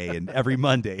kubienergy.ca, and every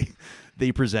Monday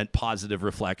they present positive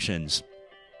reflections.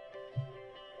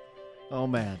 Oh,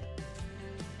 man.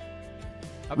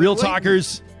 Real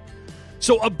Talkers.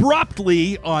 So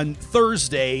abruptly on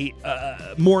Thursday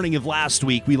morning of last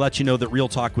week, we let you know that Real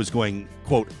Talk was going,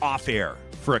 quote, off air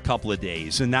for a couple of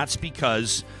days. And that's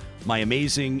because my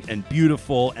amazing and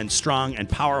beautiful and strong and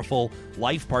powerful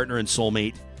life partner and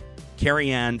soulmate,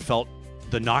 Carrie Ann, felt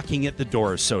the knocking at the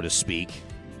door, so to speak.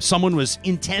 Someone was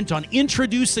intent on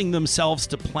introducing themselves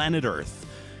to planet Earth.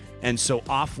 And so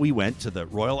off we went to the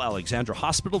Royal Alexandra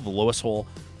Hospital, the lowest hole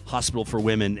hospital for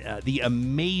women. The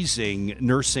amazing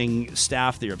nursing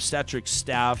staff, the obstetrics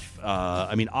staff,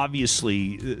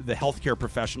 obviously the healthcare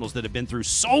professionals that have been through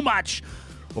so much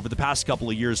over the past couple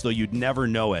of years, though you'd never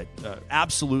know it.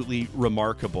 Absolutely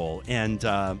remarkable. And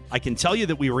I can tell you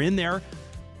that we were in there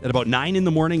at about 9 in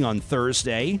the morning on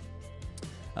Thursday.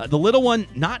 The little one,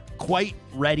 not quite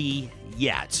ready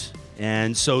yet.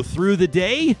 And so through the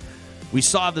day, we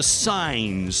saw the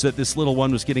signs that this little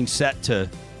one was getting set to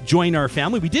join our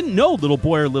family. We didn't know little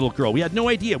boy or little girl. We had no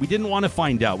idea. We didn't want to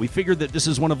find out. We figured that this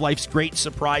is one of life's great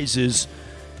surprises.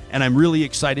 And I'm really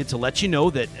excited to let you know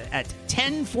that at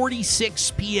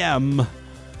 10:46 p.m.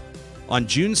 on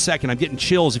June 2nd, I'm getting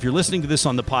chills. If you're listening to this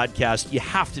on the podcast, you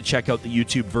have to check out the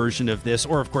YouTube version of this.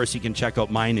 Or, of course, you can check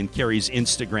out mine and Carrie's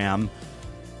Instagram.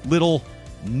 Little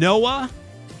Noah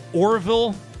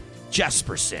Orville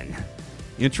Jesperson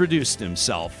introduced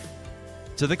himself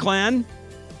to the clan.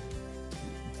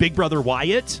 Big brother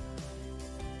Wyatt,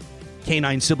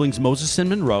 K9 siblings Moses and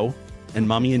Monroe, and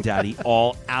mommy and daddy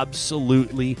all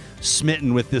absolutely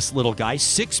smitten with this little guy.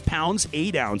 6 pounds,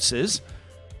 8 ounces.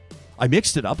 I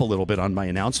mixed it up a little bit on my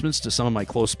announcements to some of my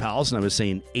close pals, and I was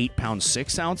saying 8 pounds,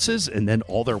 6 ounces, and then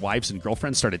all their wives and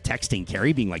girlfriends started texting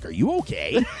Carrie, being like, are you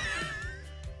okay?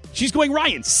 She's going,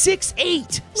 Ryan,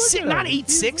 6'8", not 8'6",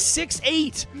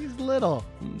 6'8". He's little.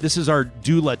 This is our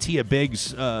doula, Tia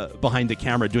Biggs, behind the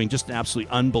camera, doing just an absolutely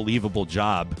unbelievable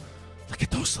job. Look at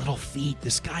those little feet.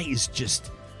 This guy is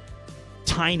just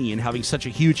tiny and having such a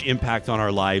huge impact on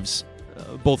our lives.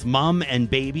 Both mom and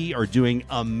baby are doing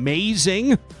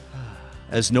amazing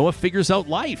as Noah figures out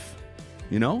life.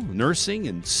 You know, nursing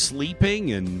and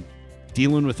sleeping and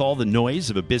dealing with all the noise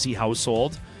of a busy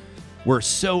household. We're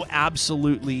so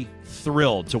absolutely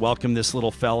thrilled to welcome this little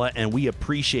fella, and we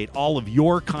appreciate all of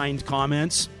your kind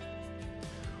comments.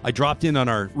 I dropped in on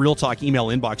our Real Talk email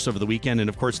inbox over the weekend, and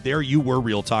of course, there you were,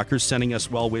 Real Talkers, sending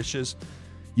us well wishes.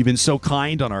 You've been so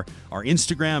kind on our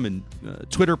Instagram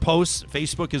and Twitter posts,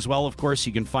 Facebook as well, of course.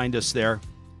 You can find us there.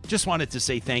 Just wanted to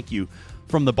say thank you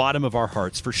from the bottom of our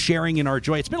hearts for sharing in our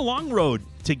joy. It's been a long road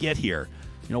to get here.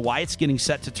 You know, Wyatt's getting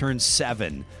set to turn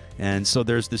 7. And so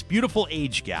there's this beautiful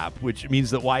age gap, which means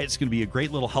that Wyatt's going to be a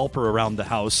great little helper around the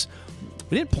house.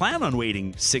 We didn't plan on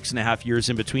waiting 6.5 years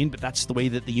in between, but that's the way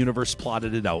that the universe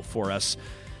plotted it out for us.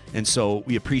 And so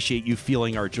we appreciate you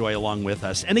feeling our joy along with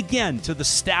us. And again, to the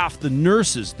staff, the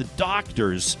nurses, the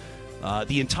doctors,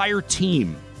 the entire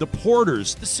team, the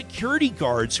porters, the security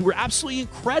guards who were absolutely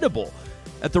incredible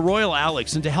at the Royal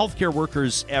Alex, and to healthcare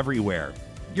workers everywhere.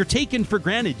 You're taken for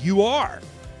granted. You are.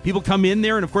 People come in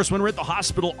there, and of course, when we're at the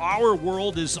hospital, our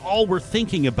world is all we're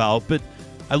thinking about. But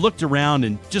I looked around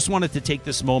and just wanted to take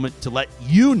this moment to let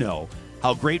you know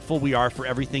how grateful we are for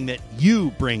everything that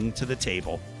you bring to the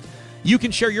table. You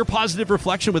can share your positive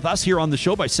reflection with us here on the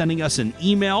show by sending us an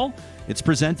email. It's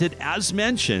presented, as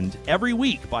mentioned, every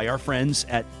week by our friends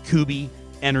at Kubi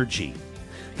Energy.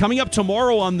 Coming up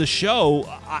tomorrow on the show,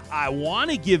 I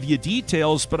want to give you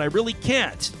details, but I really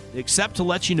can't, except to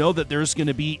let you know that there's going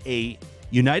to be a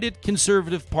United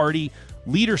Conservative Party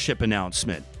leadership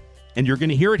announcement. And you're going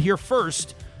to hear it here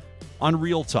first on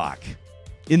Real Talk.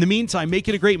 In the meantime, make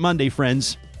it a great Monday,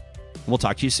 friends. We'll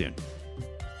talk to you soon.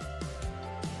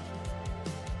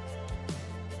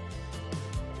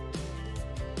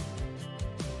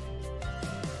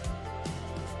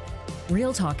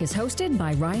 Real Talk is hosted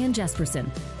by Ryan Jesperson.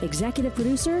 Executive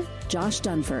producer, Josh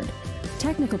Dunford.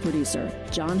 Technical producer,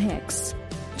 John Hicks.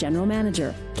 General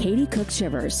manager, Katie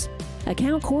Cook-Shivers.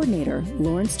 Account coordinator,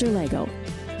 Lawrence Derlego.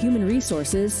 Human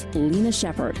resources, Lena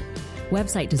Shepard.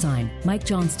 Website design, Mike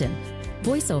Johnston.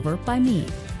 Voiceover by me,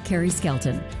 Carrie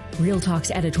Skelton. Real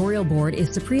Talk's editorial board is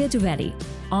Supriya Dwivedi,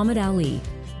 Ahmed Ali,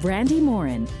 Brandy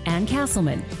Morin, Ann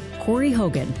Castleman, Corey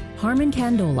Hogan, Harmon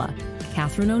Candola,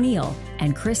 Catherine O'Neill,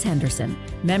 and Chris Henderson.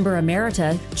 Member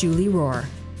Emerita, Julie Rohr.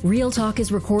 Real Talk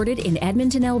is recorded in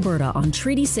Edmonton, Alberta on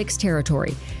Treaty 6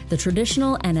 territory, the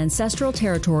traditional and ancestral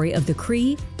territory of the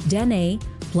Cree, Dene,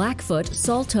 Blackfoot,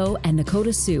 Saulteaux, and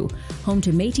Nakota Sioux, home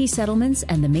to Métis settlements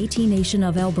and the Métis Nation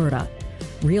of Alberta.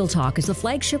 Real Talk is the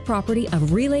flagship property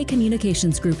of Relay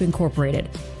Communications Group Incorporated.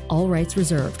 All rights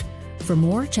reserved. For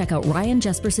more, check out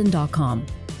ryanjesperson.com.